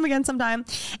 I'll see them again sometime.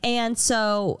 And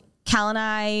so Cal and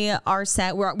I are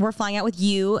set. We're flying out with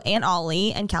you and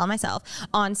Ollie and Cal and myself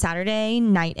on Saturday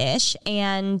night-ish.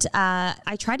 And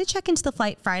I tried to check into the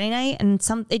flight Friday night, and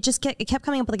it kept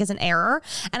coming up like as an error.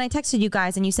 And I texted you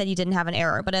guys, and you said you didn't have an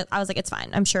error. But I was like, it's fine.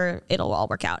 I'm sure it'll all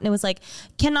work out. And it was like,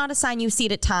 cannot assign you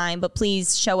seat at time, but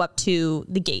please show up to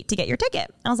the gate to get your ticket.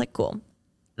 And I was like, cool.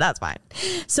 That's fine.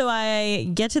 So I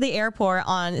get to the airport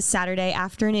on Saturday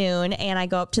afternoon and I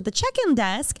go up to the check-in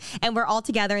desk and we're all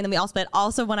together. And then we all split.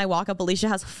 Also, when I walk up, Alicia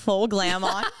has full glam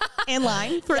on in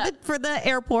line for the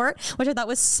airport, which I thought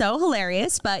was so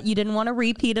hilarious. But you didn't want a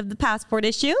repeat of the passport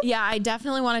issue. Yeah, I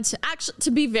definitely wanted to. Actually, to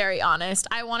be very honest,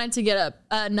 I wanted to get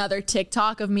another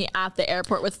TikTok of me at the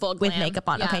airport with full glam. With makeup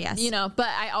on. Yeah, okay, yes. You know, but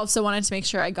I also wanted to make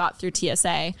sure I got through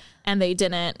TSA and they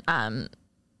didn't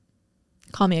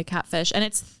call me a catfish. And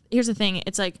here's the thing.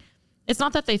 It's like, it's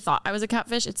not that they thought I was a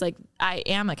catfish. It's like, I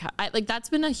am a cat. Like, that's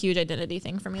been a huge identity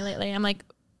thing for me lately. I'm like,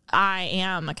 I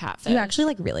am a catfish. You actually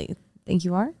like really think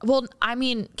you are? Well, I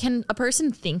mean, can a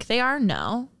person think they are?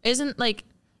 No. Isn't like,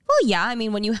 well, yeah. I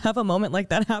mean, when you have a moment like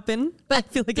that happen, but I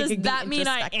feel like does that mean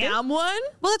I am one?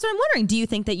 Well, that's what I'm wondering. Do you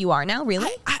think that you are now?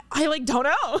 Really? I like don't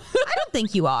know. I don't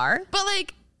think you are. But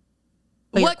like,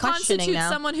 But what constitutes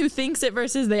someone who thinks it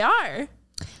versus they are?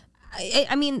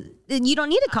 I mean, you don't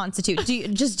need to constitute.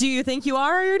 Do you think you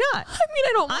are or you're not? I mean,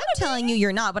 I don't. I'm telling you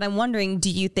you're not, but I'm wondering, do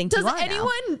you think you are? Does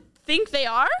anyone think they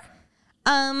are?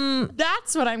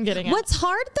 That's what I'm getting at. What's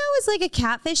hard though is like a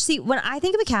catfish. See, when I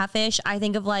think of a catfish, I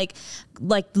think of like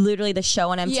literally the show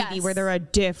on MTV where they're a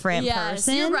different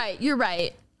person. You're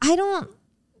right. I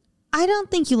don't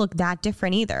think you look that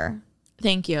different either.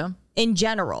 Thank you. In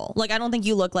general, like I don't think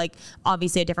you look like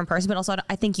obviously a different person, but also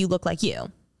I think you look like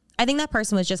you. I think that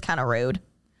person was just kind of rude.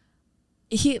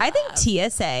 I think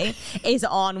TSA is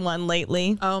on one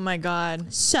lately. Oh my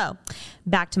God. So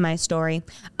back to my story.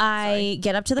 I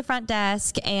get up to the front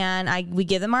desk and we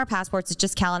give them our passports. It's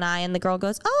just Cal and I, and the girl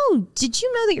goes, "Oh, did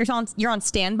you know that you're on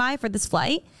standby for this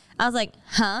flight?" I was like,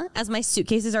 "Huh?" As my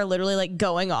suitcases are literally like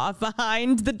going off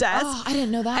behind the desk. Oh, I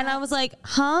didn't know that. And I was like,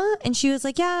 "Huh?" And she was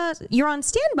like, "Yeah, you're on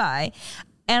standby."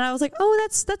 And I was like, "Oh,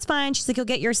 that's fine." She's like, "You'll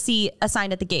get your seat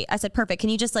assigned at the gate." I said, "Perfect. Can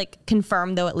you just like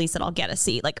confirm though, at least that I'll get a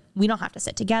seat? Like we don't have to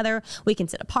sit together. We can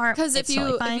sit apart." Because if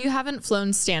you haven't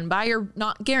flown standby, you're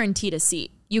not guaranteed a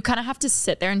seat. You kind of have to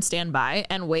sit there and stand by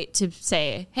and wait to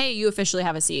say, "Hey, you officially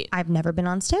have a seat." I've never been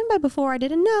on standby before. I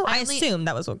didn't know. I assumed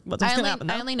that was what was going to happen.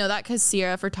 I only know that because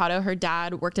Sierra Furtado, her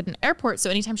dad worked at an airport. So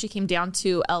anytime she came down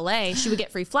to LA, she would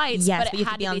get free flights. Yes, but it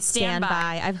had to be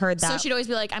standby. I've heard that. So she'd always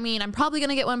be like, I'm probably going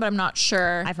to get one, but I'm not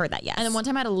sure. I've heard that, yes. And then one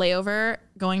time I had a layover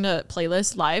going to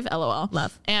Playlist Live, LOL.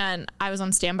 Love. And I was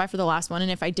on standby for the last one. And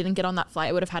if I didn't get on that flight,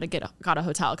 I would have had to got a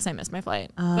hotel because I missed my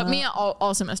flight. But Mia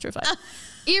also missed her flight.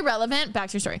 Irrelevant. Back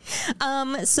to your story.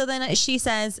 So then she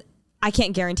says, "I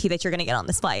can't guarantee that you're going to get on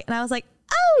this flight." And I was like,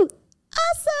 "Oh,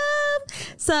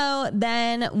 awesome." So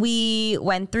then we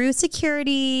went through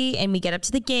security and we get up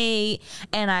to the gate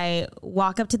and I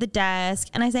walk up to the desk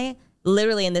and I say,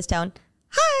 literally in this tone,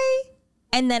 "Hi."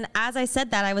 And then as I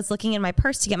said that, I was looking in my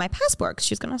purse to get my passport because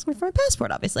she was going to ask me for my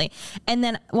passport, obviously. And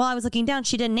then while I was looking down,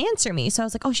 she didn't answer me. So I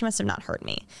was like, oh, she must have not heard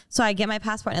me. So I get my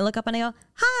passport and I look up and I go,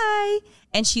 "Hi."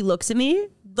 And she looks at me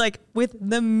like with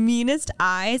the meanest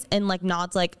eyes and like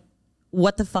nods like,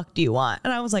 "What the fuck do you want?"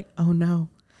 And I was like, oh no,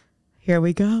 here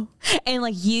we go. And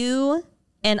like you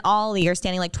and Ollie are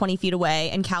standing like 20 feet away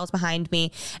and Cal's behind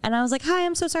me. And I was like, "Hi,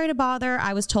 I'm so sorry to bother.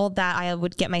 I was told that I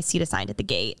would get my seat assigned at the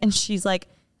gate." And she's like,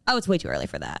 "Oh, it's way too early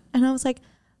for that." And I was like,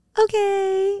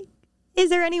 "Okay, is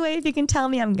there any way if you can tell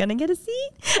me I'm going to get a seat?"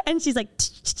 And she's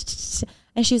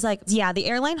like, "Yeah, the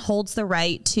airline holds the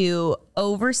right to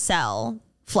oversell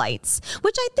flights,"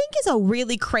 which I think is a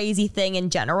really crazy thing in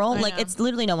general. Like it's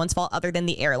literally no one's fault other than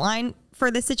the airline for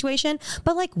this situation.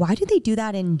 But like, why do they do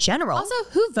that in general? Also,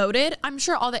 who voted? I'm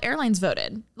sure all the airlines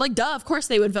voted. Like, duh, of course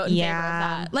they would vote in favor of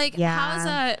that. Like, how is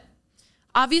that?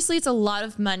 Obviously, it's a lot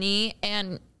of money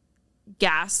and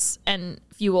gas and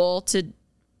fuel to,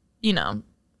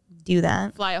 do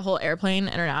that, fly a whole airplane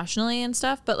internationally and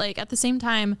stuff. But like at the same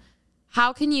time,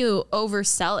 how can you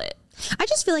oversell it? I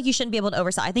just feel like you shouldn't be able to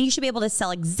oversell. I think you should be able to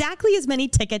sell exactly as many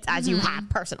tickets as you have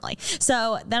personally.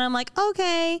 So then I'm like,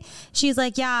 okay. She's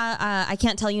like, "Yeah, I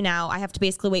can't tell you now. I have to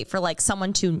basically wait for like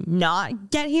someone to not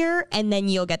get here and then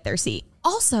you'll get their seat."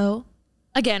 Also,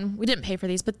 again, we didn't pay for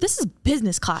these, but this is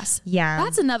business class. Yeah.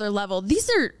 That's another level. These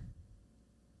are,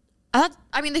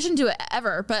 they shouldn't do it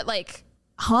ever, but like,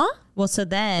 huh? Well, so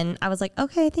then I was like,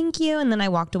 "Okay, thank you." And then I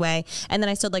walked away and then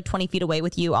I stood like 20 feet away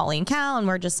with you, Ollie and Cal. And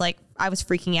we're just like, I was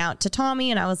freaking out to Tommy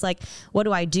and I was like, "What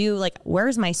do I do? Like,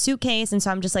 where's my suitcase?" And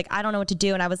so I'm just like, I don't know what to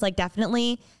do. And I was like,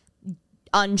 definitely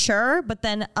unsure, but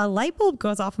then a light bulb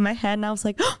goes off in my head and I was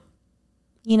like,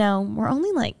 you know, we're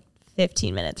only like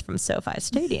 15 minutes from SoFi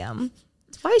Stadium.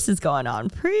 Twice is going on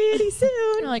pretty soon.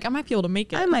 You're like, I might be able to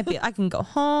make it. I can go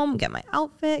home, get my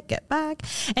outfit, get back.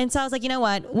 And so I was like, you know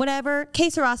what? Whatever,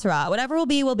 que sera, sera. Whatever will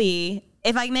be, will be.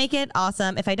 If I make it,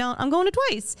 awesome. If I don't, I'm going to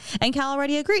Twice. And Cal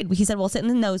already agreed. He said, we'll sit in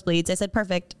the nosebleeds. I said,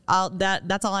 perfect.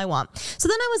 That's all I want. So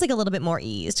then I was like a little bit more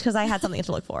eased because I had something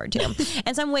to look forward to.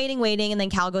 And so I'm waiting. And then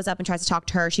Cal goes up and tries to talk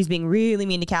to her. She's being really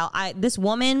mean to Cal. This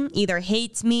woman either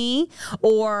hates me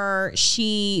or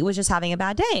she was just having a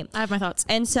bad day. I have my thoughts.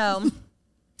 And so...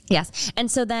 Yes. And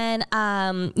so then,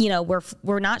 you know,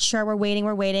 we're not sure. We're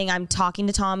waiting. I'm talking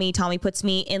to Tommy. Tommy puts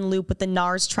me in loop with the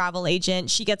NARS travel agent.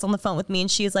 She gets on the phone with me and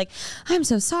she's like, I'm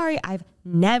so sorry. I've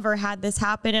never had this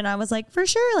happen. And I was like, for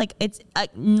sure. Like, it's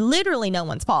literally no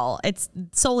one's fault. It's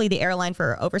solely the airline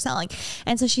for overselling.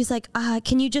 And so she's like,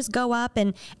 can you just go up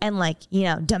and like, you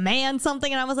know, demand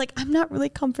something? And I was like, I'm not really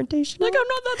confrontational. Like, I'm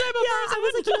not that type of person. I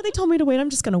was like, you know, they told me to wait.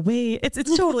 I'm just going to wait. It's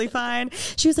totally fine.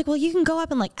 She was like, well, you can go up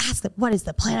and like ask them, what is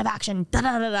the plan of action? Da,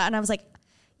 da, da, da. And I was like,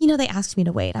 you know, they asked me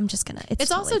to wait. I'm just gonna. It's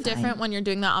also totally different when you're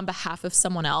doing that on behalf of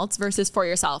someone else versus for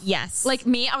yourself. Yes. Like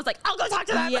me, I was like, I'll go talk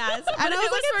to them. Yes. But And if I was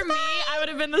it was like, for me, I would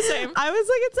have been the same. I was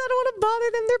like, I don't want to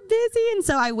bother them. They're busy. And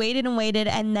so I waited.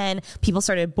 And then people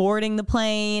started boarding the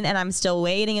plane and I'm still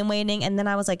waiting. And then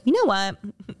I was like, you know what?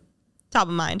 Top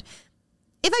of mind.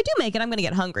 If I do make it, I'm going to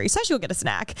get hungry. So I should go get a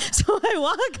snack. So I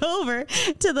walk over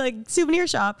to the souvenir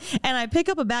shop and I pick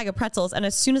up a bag of pretzels. And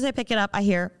as soon as I pick it up, I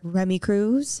hear Remy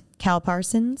Cruz, Cal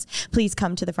Parsons, please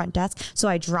come to the front desk. So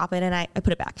I drop it and I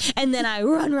put it back. And then I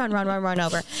run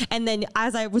over. And then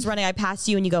as I was running, I passed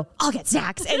you and you go, I'll get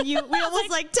snacks. And we almost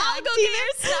like tag team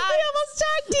it. We almost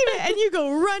tag team it. And you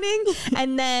go running.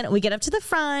 And then we get up to the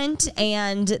front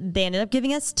and they ended up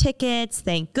giving us tickets.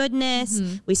 Thank goodness.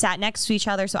 We sat next to each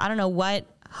other. So I don't know what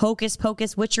hocus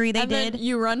pocus witchery they did. Then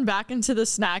you run back into the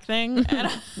snack thing and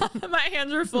my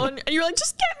hands were full and you're like,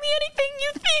 just get me anything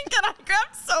you think. And I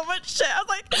grabbed so much shit. I was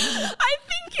like, I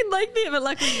think you'd like me, but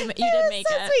luckily you did make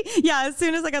it. Sweet. Yeah, as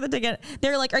soon as I got the ticket, they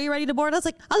were like, are you ready to board? I was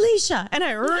like, Alicia. And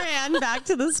I ran back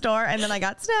to the store and then I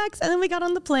got snacks and then we got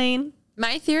on the plane.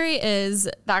 My theory is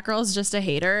that girl's just a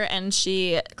hater and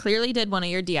she clearly did one of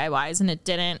your DIYs and it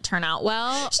didn't turn out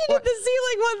well. She did the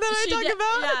ceiling one that I talked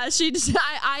about. Yeah, she did.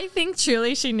 I think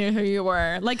truly she knew who you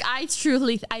were. Like, I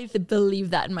believe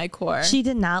that in my core. She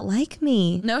did not like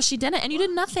me. No, she didn't. And you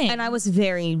did nothing. And I was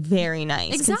very, very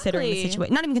nice considering the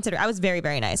situation. Not even considering. I was very,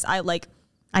 very nice.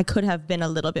 I could have been a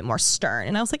little bit more stern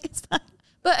and I was like, it's fine.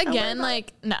 But again,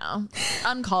 like, no.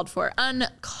 Uncalled for.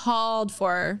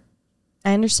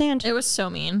 I understand. It was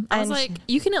so mean. I was like,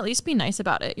 you can at least be nice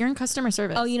about it. You're in customer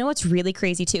service. Oh, you know what's really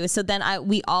crazy too? So then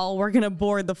we all were going to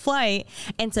board the flight.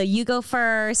 And so you go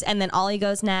first and then Ollie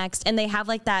goes next. And they have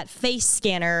like that face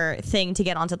scanner thing to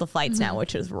get onto the flights now,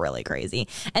 which is really crazy.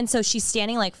 And so she's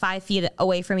standing like 5 feet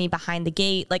away from me behind the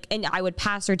gate. Like, and I would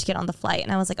pass her to get on the flight.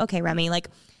 And I was like, okay, Remy, like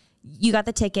you got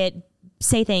the ticket.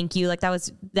 Say thank you. Like that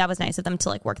was nice of them to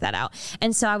like work that out.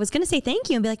 And so I was going to say thank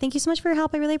you and be like, thank you so much for your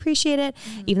help. I really appreciate it.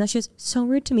 Even though she was so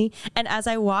rude to me. And as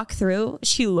I walk through,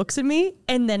 she looks at me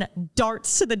and then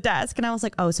darts to the desk. And I was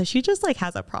like, oh, so she just like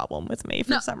has a problem with me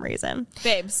for some reason.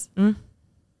 Babes.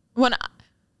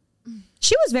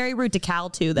 She was very rude to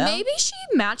Cal too, though. Maybe she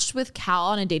matched with Cal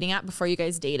on a dating app before you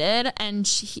guys dated, and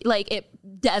it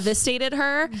devastated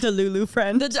her. Delulu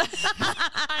friend.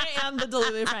 I am the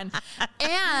Delulu friend.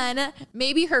 And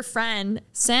maybe her friend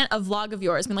sent a vlog of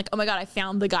yours being like, oh my God, I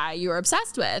found the guy you were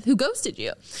obsessed with who ghosted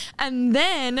you. And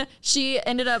then she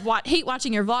ended up hate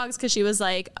watching your vlogs because she was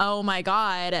like, oh my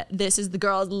God, this is the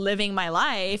girl living my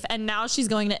life. And now she's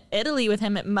going to Italy with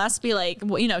him. It must be like,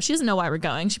 well, you know, she doesn't know why we're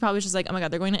going. She probably was just like, oh my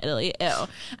God, they're going to Italy. Ew.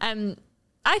 And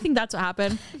I think that's what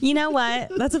happened. You know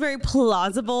what? That's a very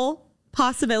plausible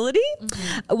possibility.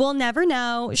 We'll never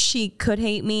know. She could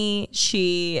hate me.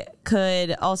 She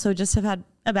could also just have had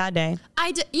a bad day.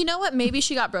 You know what? Maybe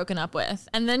she got broken up with.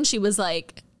 And then she was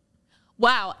like,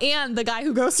 wow. And the guy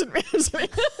who ghosted me.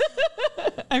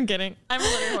 I'm kidding. I'm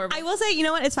literally horrible. I will say, you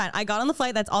know what? It's fine. I got on the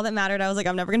flight. That's all that mattered. I was like,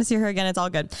 I'm never going to see her again. It's all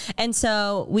good. And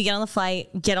so we get on the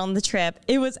flight, get on the trip.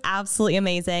 It was absolutely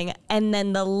amazing. And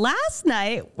then the last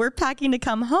night, we're packing to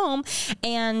come home.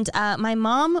 And my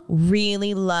mom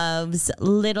really loves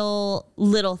little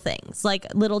things, like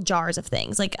little jars of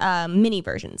things, like mini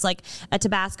versions, like a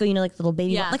Tabasco, you know, like little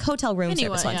baby, like hotel room mini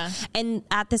service ones. Yeah. And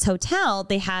at this hotel,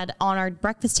 they had on our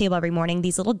breakfast table every morning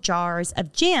these little jars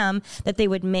of jam that they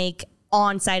would make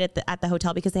on site at the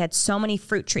hotel because they had so many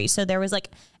fruit trees. So there was like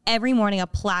every morning a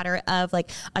platter of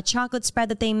like a chocolate spread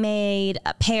that they made,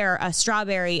 a pear, a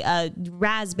strawberry, a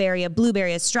raspberry, a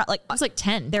blueberry, it was like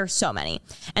 10. There are so many.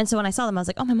 And so when I saw them, I was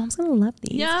like, oh, my mom's going to love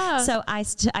these. Yeah. So I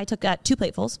took 2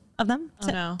 platefuls of them,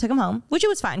 took them home, which it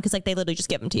was fine because like they literally just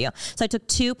give them to you. So I took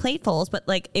 2 platefuls, but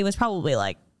like it was probably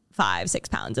like 5-6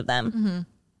 pounds of them. Mm-hmm.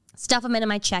 Stuff them into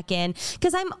my check-in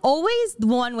because I'm always the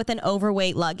one with an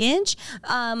overweight luggage.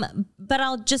 But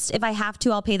I'll just, if I have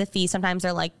to, I'll pay the fee. Sometimes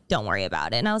they're like, don't worry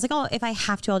about it. And I was like, oh, if I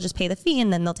have to, I'll just pay the fee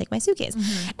and then they'll take my suitcase.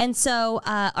 And so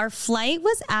our flight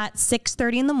was at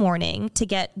 6:30 in the morning to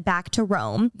get back to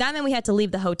Rome. That meant we had to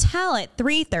leave the hotel at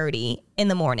 3:30 in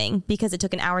the morning because it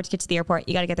took an hour to get to the airport.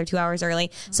 You got to get there 2 hours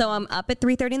early. So I'm up at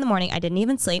 3:30 in the morning. I didn't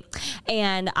even sleep.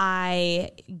 And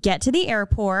I get to the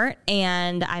airport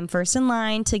and I'm first in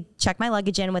line to check my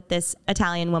luggage in with this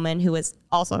Italian woman who was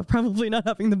also probably not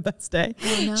having the best day.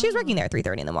 Oh, no. She was working there at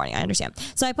 3:30 in the morning. I understand.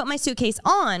 So I put my suitcase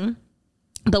on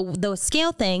the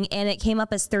scale thing and it came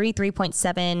up as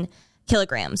 33.7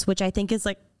 kilograms, which I think is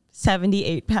like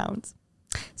 78 pounds.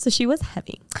 So she was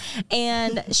heavy.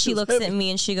 And she looks at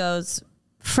me and she goes,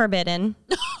 forbidden.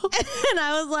 And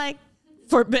I was like,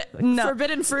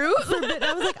 Forbidden fruit?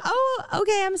 I was like, oh,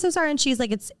 okay, I'm so sorry. And she's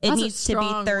like, it needs to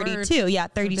be 32. Word. Yeah,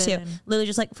 32. Forbidden. Literally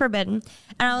just like forbidden.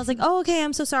 And I was like, oh, okay,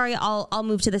 I'm so sorry. I'll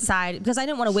move to the side because I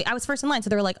didn't want to wait. I was first in line. So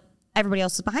they were like, everybody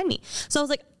else is behind me. So I was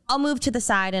like, I'll move to the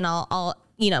side and I'll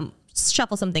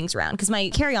shuffle some things around because my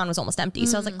carry-on was almost empty.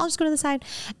 So I was like, I'll just go to the side.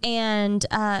 And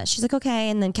she's like, okay.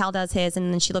 And then Cal does his.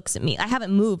 And then she looks at me. I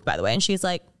haven't moved, by the way. And she's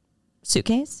like,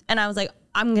 suitcase? And I was like,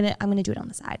 I'm gonna do it on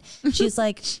the side. She's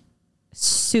like,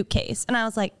 suitcase. And I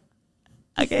was like,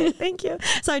 okay, thank you.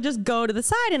 So I just go to the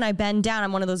side and I bend down.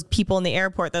 I'm one of those people in the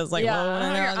airport that was like,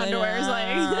 whoa, your underwear is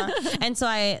like. And so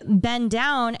I bend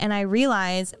down and I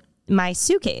realize my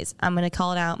suitcase, I'm going to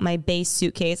call it out, my base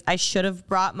suitcase. I should have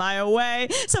brought my away.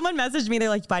 Someone messaged me. They're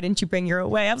like, why didn't you bring your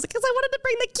away? I was like, because I wanted to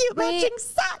bring the cute matching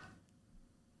set.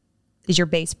 Is your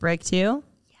base brig too?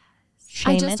 Yes.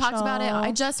 I just talked about it.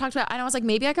 And I was like,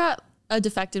 maybe I got a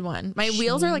defected one. My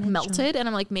wheels are like melted and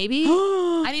I'm like, maybe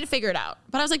I need to figure it out.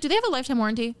 But I was like, do they have a lifetime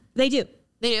warranty? They do.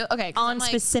 They do? Okay. On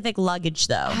specific luggage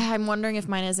though. I'm wondering if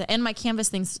mine isn't. And my canvas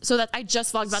things. So that I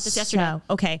just vlogged about this yesterday.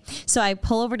 Okay. So I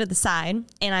pull over to the side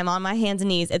and I'm on my hands and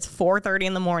knees. It's 4:30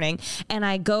 in the morning and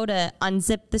I go to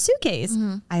unzip the suitcase.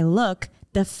 I look,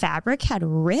 the fabric had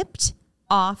ripped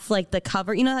off like the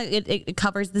cover, you know, it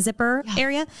covers the zipper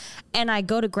area. And I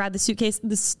go to grab the suitcase.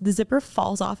 The zipper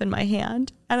falls off in my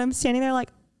hand and I'm standing there like,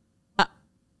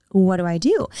 what do I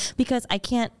do? Because I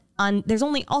can't, there's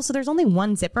only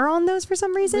one zipper on those for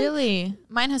some reason. Really?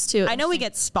 Mine has 2. I know we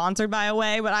get sponsored by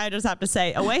Away, but I just have to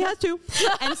say Away has 2.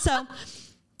 And so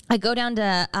I go down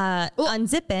to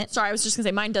unzip it. Sorry, I was just gonna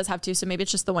say mine does have 2, so maybe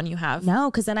it's just the one you have. No,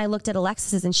 because then I looked at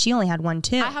Alexis's and she only had 1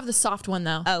 too. I have the soft one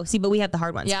though. Oh, see, but we have the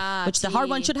hard ones. Yeah. Which the hard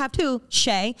one should have 2,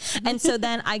 Shay. And so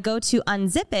then I go to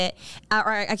unzip it, or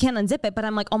I can't unzip it, but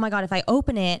I'm like, oh my God, if I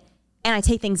open it and I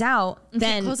take things out,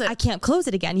 then I can't close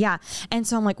it again. Yeah. And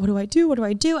so I'm like, what do I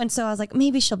do? And so I was like,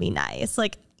 maybe she'll be nice.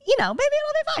 Like, you know, maybe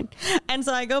it'll be fine. And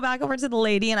so I go back over to the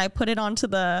lady and I put it onto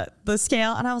the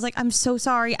scale and I was like, I'm so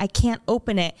sorry, I can't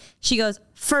open it. She goes,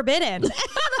 forbidden. And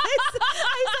I said,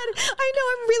 I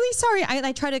know, I'm really sorry.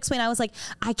 I tried to explain. I was like,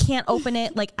 I can't open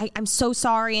it. Like, I'm so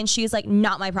sorry. And she's like,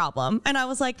 not my problem. And I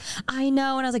was like, I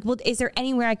know. And I was like, well, is there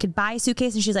anywhere I could buy a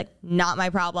suitcase? And she's like, not my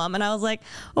problem. And I was like,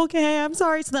 okay, I'm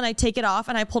sorry. So then I take it off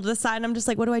and I pull to the side and I'm just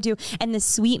like, what do I do? And this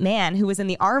sweet man who was in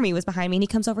the army was behind me and he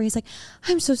comes over. He's like,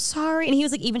 I'm so sorry. And he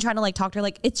was like, even trying to like talk to her,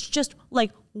 like, it's just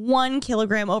like 1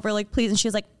 kilogram over, like, please. And she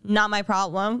was like, not my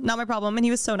problem. And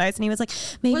he was so nice. And he was like,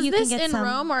 maybe you can get some. Was this in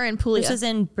Rome or in Puglia? This was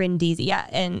in Brindisi. Yeah.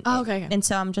 And okay. And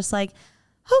so I'm just like,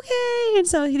 okay. And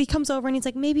so he comes over and he's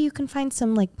like, maybe you can find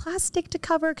some like plastic to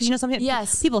cover. Cause you know,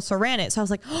 sometimes people saran it. So I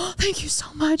was like, oh, thank you so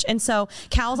much. And so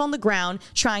Cal's on the ground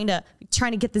trying to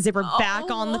get the zipper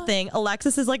back on the thing.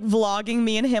 Alexis is like vlogging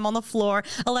me and him on the floor.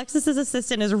 Alexis's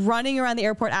assistant is running around the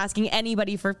airport asking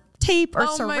anybody for tape or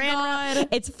saran wrap.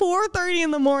 It's 4:30 in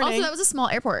the morning. Also, that was a small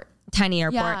airport. Tiny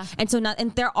airport. Yeah. And so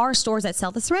and there are stores that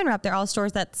sell the saran wrap. There are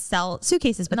stores that sell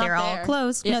suitcases, but they're all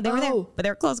closed. Yeah. No, they were there, but they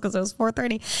were closed because it was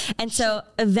 4:30. And so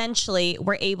eventually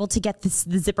we're able to get the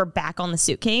zipper back on the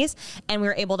suitcase and we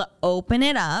were able to open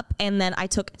it up. And then I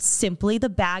took simply the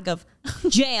bag of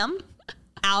jam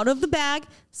out of the bag.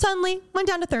 Suddenly went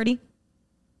down to 30.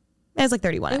 It was like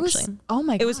 31 It was, actually. oh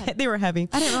my God. It was. They were heavy.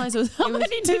 I didn't realize it was. How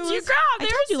many did you grab? I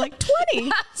told you like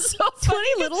 20. So 20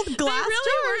 little glass They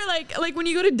really were like when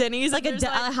you go to Denny's, like and a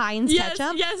there's Heinz yes,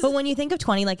 ketchup. Yes. But when you think of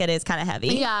 20, like it is kind of heavy.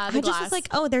 Yeah, the I just was glass. like,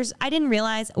 oh, I didn't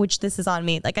realize, which this is on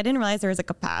me. Like I didn't realize there was a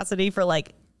capacity for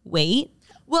like weight.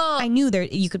 Well, I knew there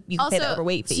you could also, pay the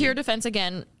overweight fee. To your defense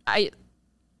again,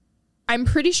 I'm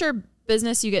pretty sure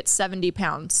business you get 70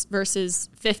 pounds versus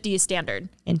 50 is standard.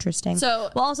 Interesting. So,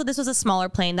 well, also this was a smaller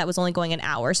plane that was only going an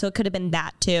hour, so it could have been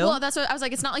that too. Well, that's what I was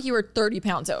like. It's not like you were 30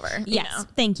 pounds over. Yes,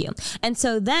 thank you. And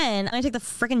so then I took the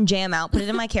freaking jam out, put it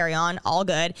in my carry-on, all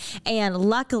good. And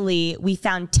luckily we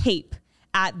found tape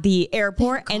at the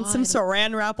airport and some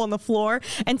saran wrap on the floor.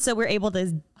 And so we're able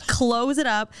to close it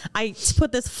up. I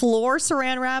put this floor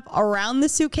saran wrap around the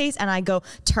suitcase and I go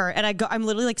turn and I'm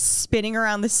literally like spinning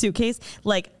around the suitcase,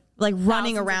 like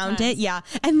running around it. Yeah.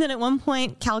 And then at one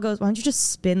point Cal goes, why don't you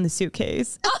just spin the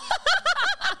suitcase?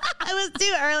 It was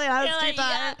too early. I was too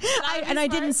tired. I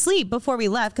didn't sleep before we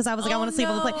left because I was like, I want to sleep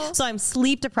on the plane. So I'm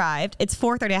sleep deprived. It's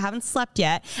 4:30. I haven't slept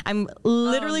yet. I'm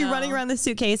literally running around the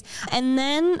suitcase. And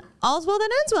then all's well that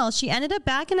ends well. She ended up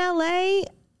back in LA.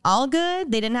 All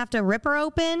good. They didn't have to rip her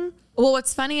open. Well,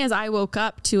 what's funny is I woke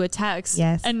up to a text.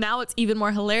 Yes. And now it's even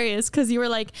more hilarious because you were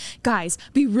like, guys,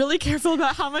 be really careful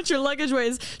about how much your luggage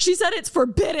weighs. She said it's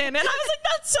forbidden. And I was like,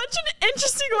 that's such an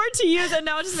interesting word to use. And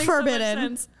now it just makes so much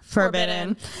sense.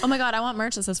 Forbidden. Oh my God, I want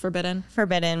merch that says forbidden.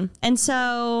 Forbidden. And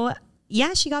so,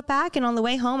 yeah, she got back. And on the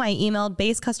way home, I emailed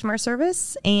Base customer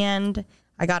service and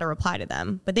I got a reply to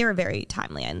them. But they were very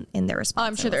timely in their response. Oh,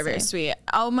 I'm sure they're very sweet.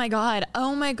 Oh my God.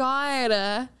 Oh my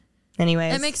God.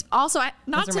 Anyways. It makes also,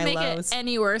 not to make it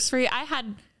any worse for you,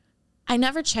 I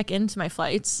never check into my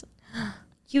flights.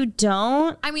 You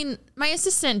don't? I mean, my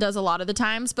assistant does a lot of the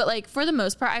times, but like for the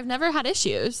most part, I've never had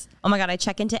issues. Oh my God, I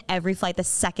check into every flight the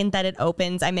second that it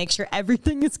opens. I make sure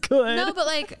everything is good. No, but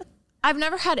like I've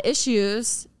never had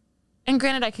issues. And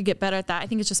granted, I could get better at that. I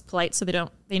think it's just polite so they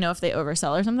know if they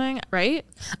oversell or something, right?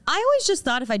 I always just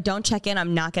thought if I don't check in,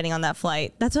 I'm not getting on that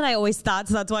flight. That's what I always thought,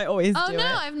 so that's why I always do it. Oh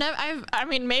no, I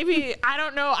mean, maybe, I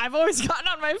don't know. I've always gotten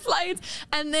on my flights.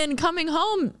 And then coming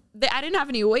home, I didn't have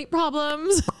any weight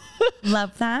problems.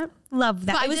 Love that. Love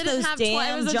that. But it was those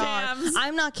damn jars.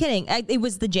 I'm not kidding. It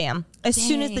was the jam. As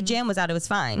soon as the jam was out, it was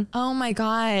fine. Oh my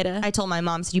God. I told my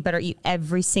mom, said, you better eat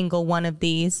every single one of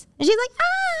these. And she's like,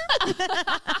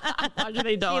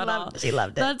 they don't She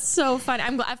loved it. That's so funny.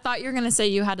 I thought you were going to say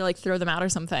you had to like throw them out or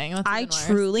something. That's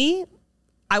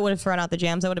I would have thrown out the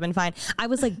jams. I would have been fine. I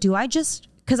was like, do I just...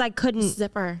 Because I couldn't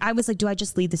zipper. I was like, do I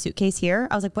just leave the suitcase here?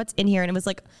 I was like, what's in here? And it was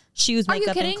like shoes,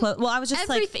 makeup, and clothes. Well, I was just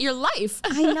like, your life.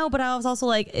 I know, but I was also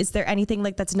like, is there anything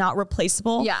like that's not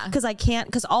replaceable? Yeah. Because I can't.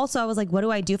 Because also I was like, what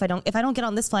do I do if I don't get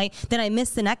on this flight? Then I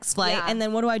miss the next flight, and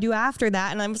then what do I do after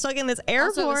that? And I'm stuck in this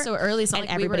airport. Also, it was so early, so and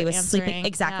like everybody was answering. sleeping.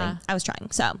 Exactly. Yeah. I was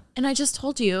trying. So. And I just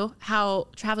told you how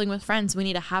traveling with friends, we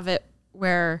need to have it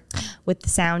where with the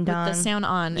sound on. With the sound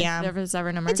on. Yeah. If there was ever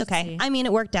an emergency. It's okay. I mean,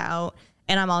 it worked out.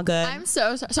 And I'm all good. I'm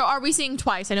so sorry. So are we seeing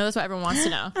twice? I know that's what everyone wants to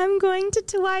know. I'm going to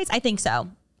twice. I think so.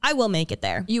 I will make it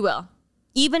there. You will.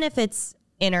 Even if it's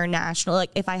international,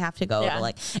 like if I have to go,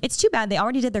 like it's too bad. They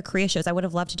already did their Korea shows. I would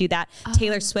have loved to do that.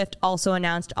 Taylor Swift also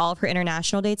announced all of her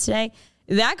international dates today.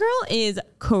 That girl is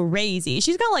crazy.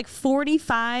 She's got like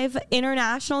 45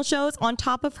 international shows on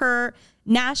top of her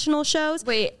national shows.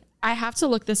 Wait, I have to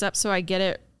look this up so I get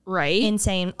it right.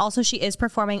 Insane. Also, she is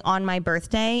performing on my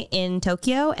birthday in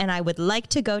Tokyo, and I would like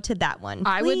to go to that one.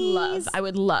 I would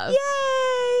love.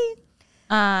 Yay!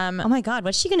 Oh my God,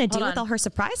 what's she gonna do with all her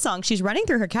surprise songs? She's running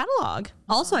through her catalog.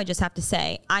 Also, I just have to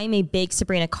say, I'm a big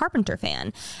Sabrina Carpenter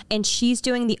fan, and she's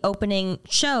doing the opening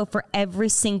show for every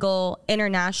single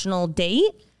international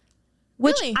date.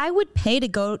 Which I would pay to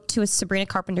go to a Sabrina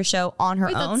Carpenter show on her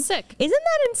own. That's sick. Isn't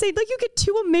that insane? Like you get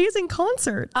 2 amazing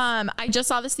concerts. I just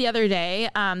saw this the other day.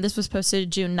 This was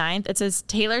posted June 9th. It says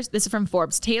this is from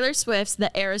Forbes. Taylor Swift's The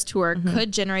Eras Tour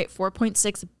could generate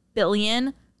 $4.6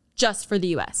 billion just for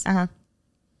the US.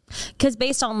 Because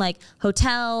based on like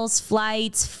hotels,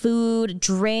 flights, food,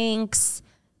 drinks,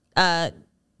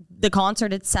 the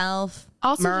concert itself,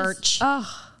 also merch.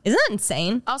 Isn't that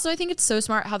insane? Also, I think it's so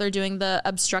smart how they're doing the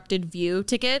obstructed view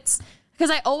tickets.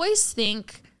 Because I always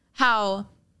think how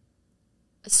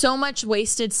so much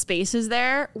wasted space is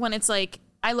there when it's like,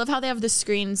 I love how they have the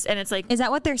screens and it's like. Is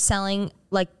that what they're selling?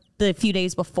 Like the few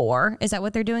days before. Is that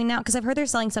what they're doing now? Because I've heard they're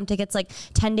selling some tickets like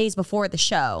 10 days before the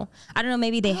show. I don't know.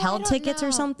 Maybe they held tickets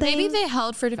or something. Maybe they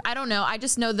held for, I don't know. I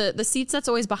just know the seats that's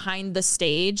always behind the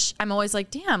stage. I'm always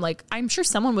like, damn, like I'm sure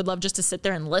someone would love just to sit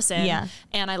there and listen. Yeah.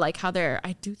 And I like how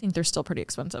I do think they're still pretty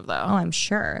expensive though. Oh, I'm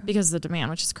sure. Because of the demand,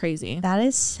 which is crazy. That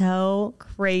is so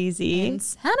crazy.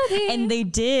 Insanity.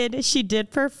 And she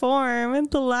did perform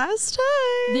the last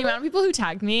time. The amount of people who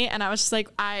tagged me, and I was just like,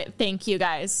 thank you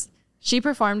guys. She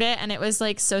performed it and it was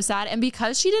like so sad. And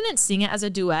because she didn't sing it as a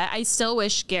duet, I still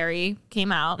wish Gary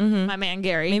came out, my man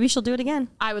Gary. Maybe she'll do it again.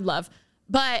 I would love.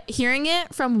 But hearing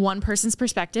it from one person's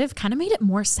perspective kind of made it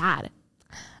more sad.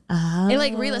 It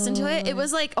like re-listened to it. It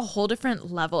was like a whole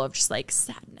different level of just like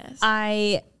sadness.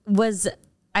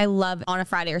 I love on a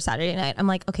Friday or Saturday night. I'm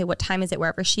like, okay, what time is it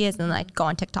wherever she is? And then I go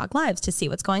on TikTok lives to see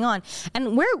what's going on.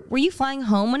 And where were you flying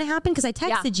home when it happened? Because I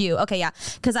texted you. Okay, yeah.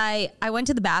 Because I went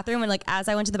to the bathroom and like as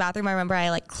I went to the bathroom, I remember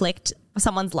I like clicked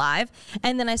someone's live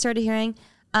and then I started hearing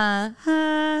and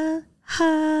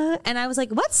I was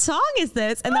like, what song is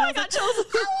this? And then I got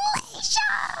chills.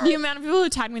 The amount of people who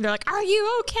tagged me, they're like, are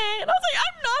you okay? And I was like,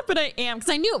 I'm not, but I am.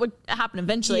 Because I knew it would happen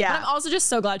eventually. Yeah. But I'm also just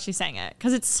so glad she sang it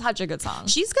because it's such a good song.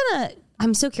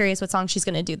 I'm so curious what song she's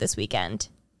going to do this weekend.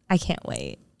 I can't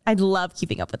wait. I love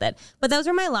keeping up with it. But those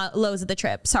were my lows of the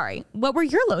trip. Sorry. What were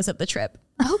your lows of the trip?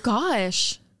 Oh,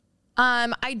 gosh.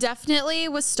 I definitely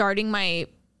was starting I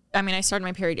started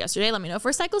my period yesterday. Let me know if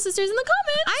we're cycle sisters in the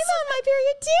comments. I'm on my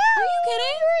period too. Are you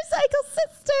kidding? We're cycle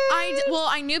sisters.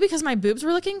 I knew because my boobs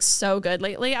were looking so good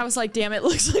lately. I was like, damn, it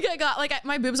looks like I got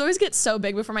my boobs always get so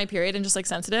big before my period and just like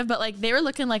sensitive, but like they were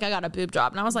looking like I got a boob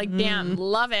job, and I was like, damn,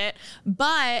 love it.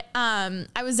 But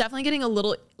I was definitely getting a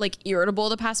little like irritable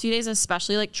the past few days,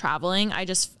 especially like traveling.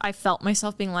 I felt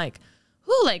myself being like,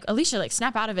 ooh, like Alicia, like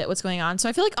snap out of it. What's going on? So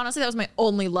I feel like honestly that was my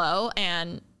only low,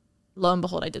 and lo and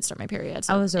behold, I did start my period.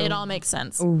 So it all makes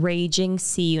sense. Raging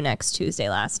see you next Tuesday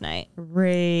last night.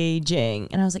 Raging.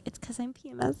 And I was like, it's because I'm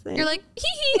PMSing. You're like, hee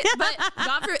hee. But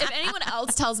God forbid, if anyone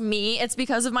else tells me it's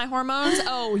because of my hormones,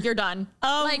 oh, you're done.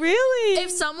 Oh, like, really?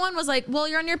 If someone was like, well,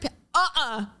 you're on your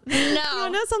no. You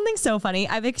know something so funny?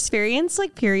 I've experienced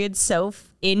like periods so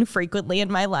infrequently in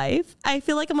my life. I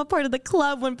feel like I'm a part of the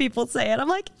club when people say it. I'm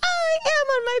like, I am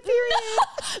on my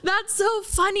period. That's so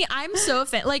funny. I'm so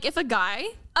offended. Like if a guy,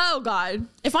 oh God,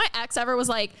 if my ex ever was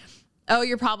like, oh,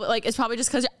 you're probably like, it's probably just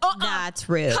because that's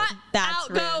rude. That's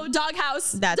rude. Go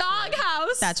doghouse.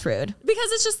 Doghouse. That's rude.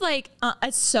 Because it's just like,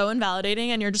 it's so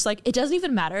invalidating. And you're just like, it doesn't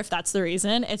even matter if that's the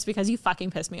reason. It's because you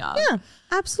fucking pissed me off. Yeah,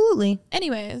 absolutely.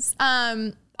 Anyways,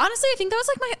 honestly, I think that was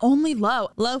like my only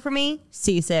low. Low for me,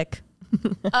 seasick.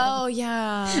 Oh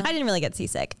yeah. I didn't really get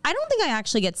seasick. I don't think I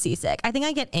actually get seasick. I think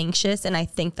I get anxious and I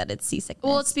think that it's seasickness.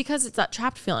 Well, it's because it's that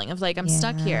trapped feeling of like, I'm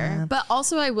stuck here. But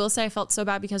also I will say I felt so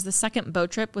bad because the second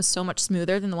boat trip was so much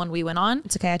smoother than the one we went on.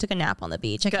 It's okay. I took a nap on the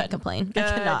beach. I can't complain. I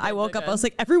cannot. I woke up. Good. I was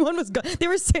like, everyone was good. They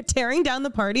were tearing down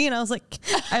the party. And I was like,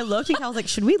 I looked and I was like,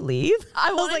 should we leave?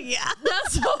 I was like, yeah.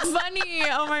 That's so funny.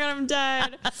 Oh my God, I'm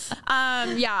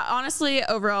dead. Yeah, honestly,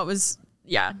 overall it was,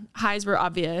 highs were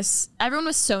obvious. Everyone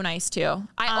was so nice too.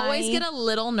 I always get a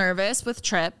little nervous with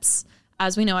trips.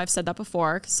 As we know, I've said that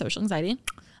before, because social anxiety.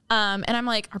 And I'm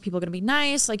like, are people going to be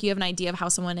nice? Like you have an idea of how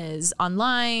someone is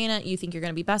online. You think you're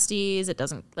going to be besties. It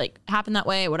doesn't like happen that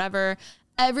way, whatever.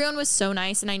 Everyone was so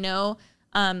nice. And I know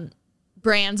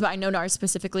brands, but I know NARS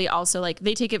specifically also like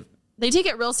they take it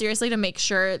real seriously to make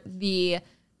sure the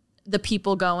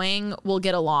people going will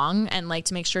get along and like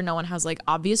to make sure no one has like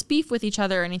obvious beef with each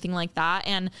other or anything like that.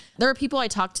 And there were people I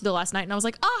talked to the last night and I was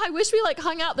like, oh, I wish we like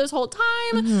hung out this whole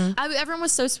time. Everyone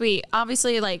was so sweet.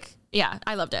 Obviously, like, yeah,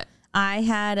 I loved it. I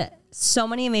had so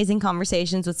many amazing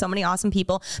conversations with so many awesome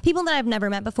people that I've never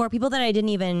met before, people that I didn't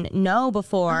even know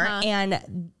before. And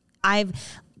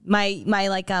my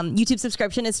like YouTube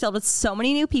subscription is filled with so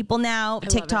many new people now.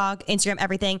 TikTok, Instagram,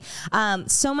 everything.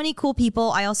 So many cool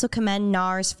people. I also commend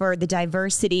NARS for the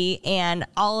diversity and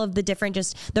all of the different,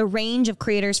 just the range of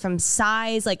creators from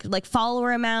size, like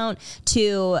follower amount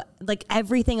to like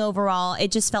everything overall.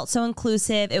 It just felt so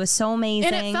inclusive. It was so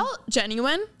amazing. And it felt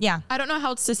genuine. Yeah. I don't know how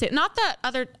else to say it. Not that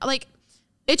other, like,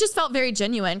 it just felt very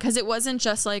genuine because it wasn't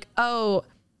just like, oh,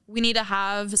 we need to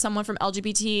have someone from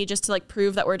LGBT just to like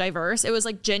prove that we're diverse. It was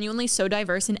like genuinely so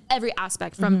diverse in every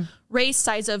aspect, from race,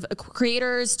 size of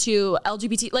creators to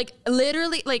LGBT, like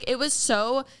literally, like it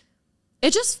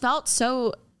just felt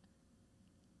so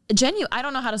genuine. I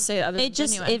don't know how to say it other than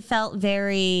genuine. It felt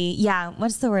very,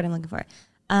 what's the word I'm looking for?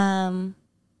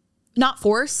 Not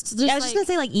forced. I was just gonna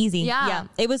say like easy. Yeah.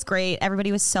 It was great.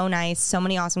 Everybody was so nice. So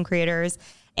many awesome creators.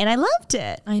 And I loved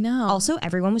it. I know. Also,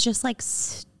 everyone was just like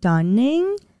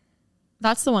stunning.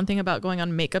 That's the one thing about going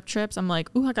on makeup trips. I'm like,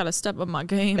 ooh, I gotta step up my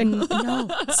game. And no,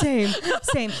 same.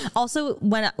 Also,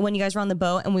 when you guys were on the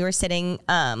boat and we were sitting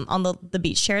on the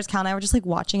beach chairs, Cal and I were just like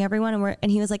watching everyone,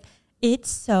 and he was like, "It's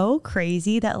so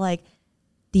crazy that like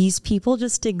these people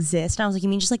just exist." And I was like, "You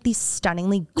mean just like these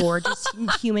stunningly gorgeous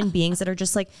human beings that are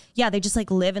just like, yeah, they just like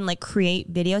live and like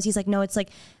create videos?" He's like, "No, it's like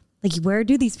where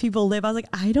do these people live?" I was like,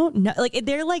 "I don't know." Like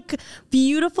they're like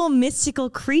beautiful mystical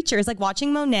creatures. Like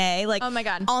watching Monet, like, oh my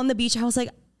God, on the beach. I was like,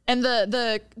 and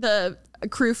the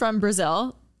crew from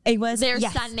Brazil, they're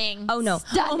stunning. Oh no,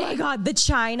 stunning. Oh my God, the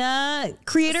China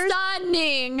creators,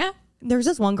 stunning. There was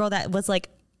this one girl that was like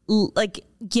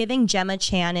giving Gemma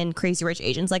Chan and Crazy Rich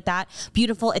Asians, like that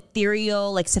beautiful,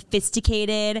 ethereal, like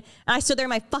sophisticated. And I stood there in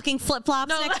my fucking flip-flops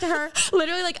next to her.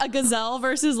 Literally like a gazelle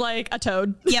versus like a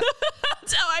toad. Yep.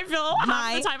 That's how I feel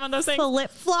half the time on those things.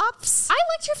 Flip-flops. I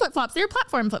liked your flip-flops. They were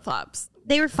platform flip-flops.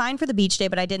 They were fine for the beach day,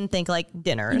 but I didn't think like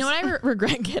dinners. You know what I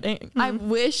regret getting? I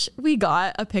wish we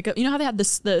got a pickup. You know how they had the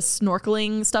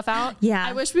snorkeling stuff out? Yeah.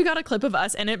 I wish we got a clip of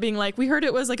us and it being like, we heard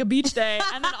it was like a beach day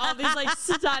and then all these like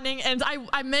stunning, and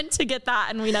I meant to get that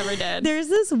and we never did. There's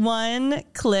this one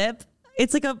clip.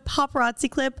 It's like a paparazzi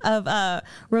clip of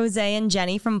Rosé and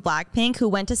Jenny from Blackpink who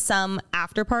went to some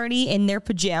after party in their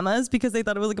pajamas because they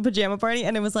thought it was like a pajama party.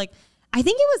 And it was like, I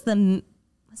think it was the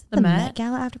Met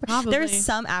Gala after party. Probably. There's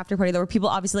some after party though where people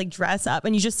obviously like dress up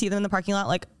and you just see them in the parking lot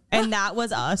like, and that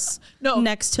was us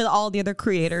next to all the other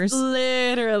creators.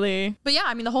 Literally. But yeah,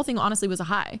 I mean, the whole thing honestly was a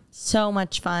high. So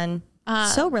much fun.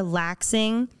 So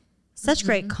relaxing. Such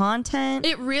great content.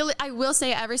 It really, I will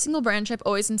say, every single brand trip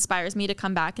always inspires me to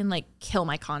come back and like kill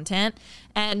my content.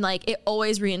 And like, it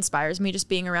always re-inspires me just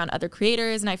being around other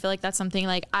creators. And I feel like that's something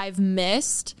like I've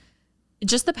missed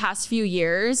just the past few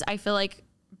years. I feel like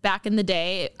back in the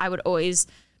day,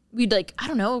 we'd like, I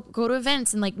don't know, go to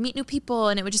events and like meet new people.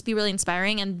 And it would just be really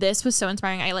inspiring. And this was so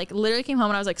inspiring. I like literally came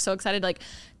home and I was like so excited, like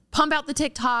pump out the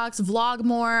TikToks, vlog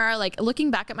more. Like looking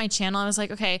back at my channel, I was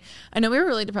like, okay, I know we were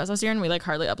really depressed last year and we like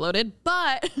hardly uploaded,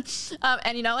 but,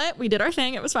 and you know what? We did our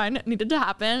thing. It was fine. It needed to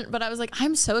happen. But I was like,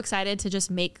 I'm so excited to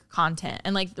just make content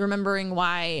and like remembering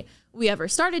why we ever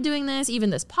started doing this, even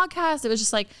this podcast. It was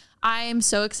just like, I am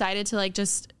so excited to like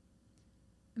just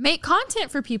make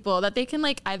content for people that they can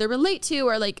like either relate to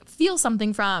or like feel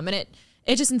something from. And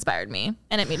it just inspired me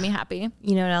and it made me happy.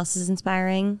 You know what else is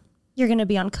inspiring? You're going to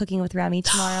be on Cooking with Remy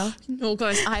tomorrow. No,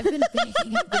 guys, I've been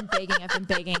begging.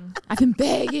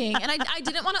 And I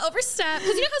didn't want to overstep.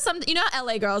 Because you know how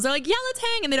LA girls are like, yeah, let's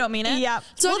hang. And they don't mean it. Yeah.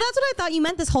 So well, that's what I thought you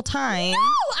meant this whole time. No,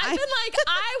 I've been like,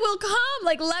 I will come.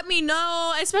 Like, let me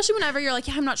know. Especially whenever you're like,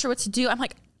 yeah, I'm not sure what to do. I'm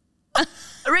like, raising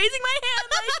my hand,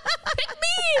 like, pick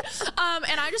me.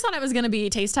 And I just thought I was going to be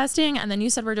taste testing. And then you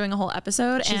said we're doing a whole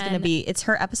episode. She's going to be, it's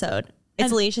her episode.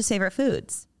 It's Alicia's favorite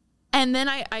foods. And then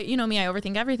I, you know me, I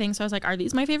overthink everything. So I was like, are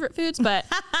these my favorite foods? But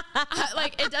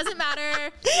like, it doesn't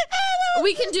matter.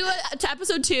 We can do it to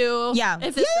episode 2. Yeah.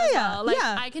 If this goes well. Like,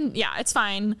 I can, it's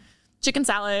fine. Chicken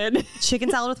salad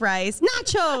with rice.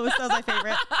 Nachos. That was my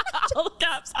favorite. All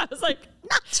caps. I was like,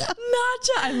 nacho.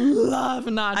 I love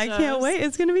nachos. I can't wait.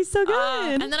 It's going to be so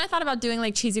good. And then I thought about doing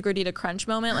like cheesy gordita crunch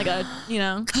moment, like a, you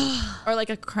know, or like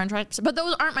a crunch wrap. But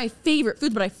those aren't my favorite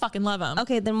foods, but I fucking love them.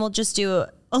 Okay, then we'll just do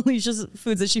Alicia's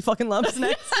foods that she fucking loves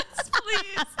next. Yes,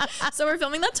 please. So we're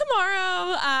filming that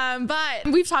tomorrow.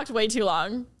 But we've talked way too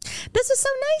long. This was so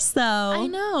nice though. I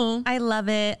know. I love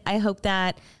it. I hope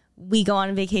that we go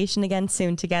on vacation again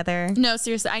soon together. No,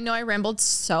 seriously. I know I rambled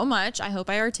so much. I hope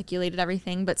I articulated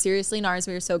everything. But seriously, NARS,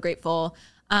 we are so grateful.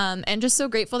 And just so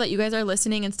grateful that you guys are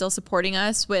listening and still supporting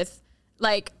us with,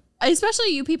 like, especially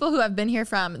you people who have been here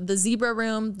from the Zebra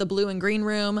Room, the Blue and Green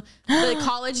Room, the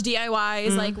college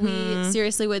DIYs. Like, we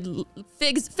seriously would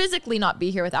physically not be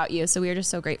here without you. So we are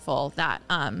just so grateful that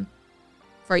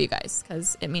for you guys,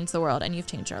 because it means the world and you've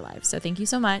changed our lives. So thank you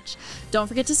so much. Don't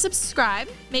forget to subscribe.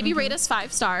 Maybe rate us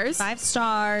 5 stars. 5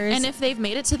 stars. And if they've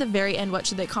made it to the very end, what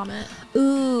should they comment?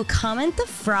 Ooh, comment the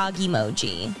frog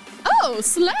emoji. Oh,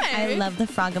 slay. I love the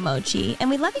frog emoji. And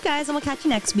we love you guys, and we'll catch you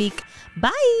next week.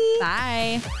 Bye.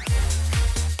 Bye.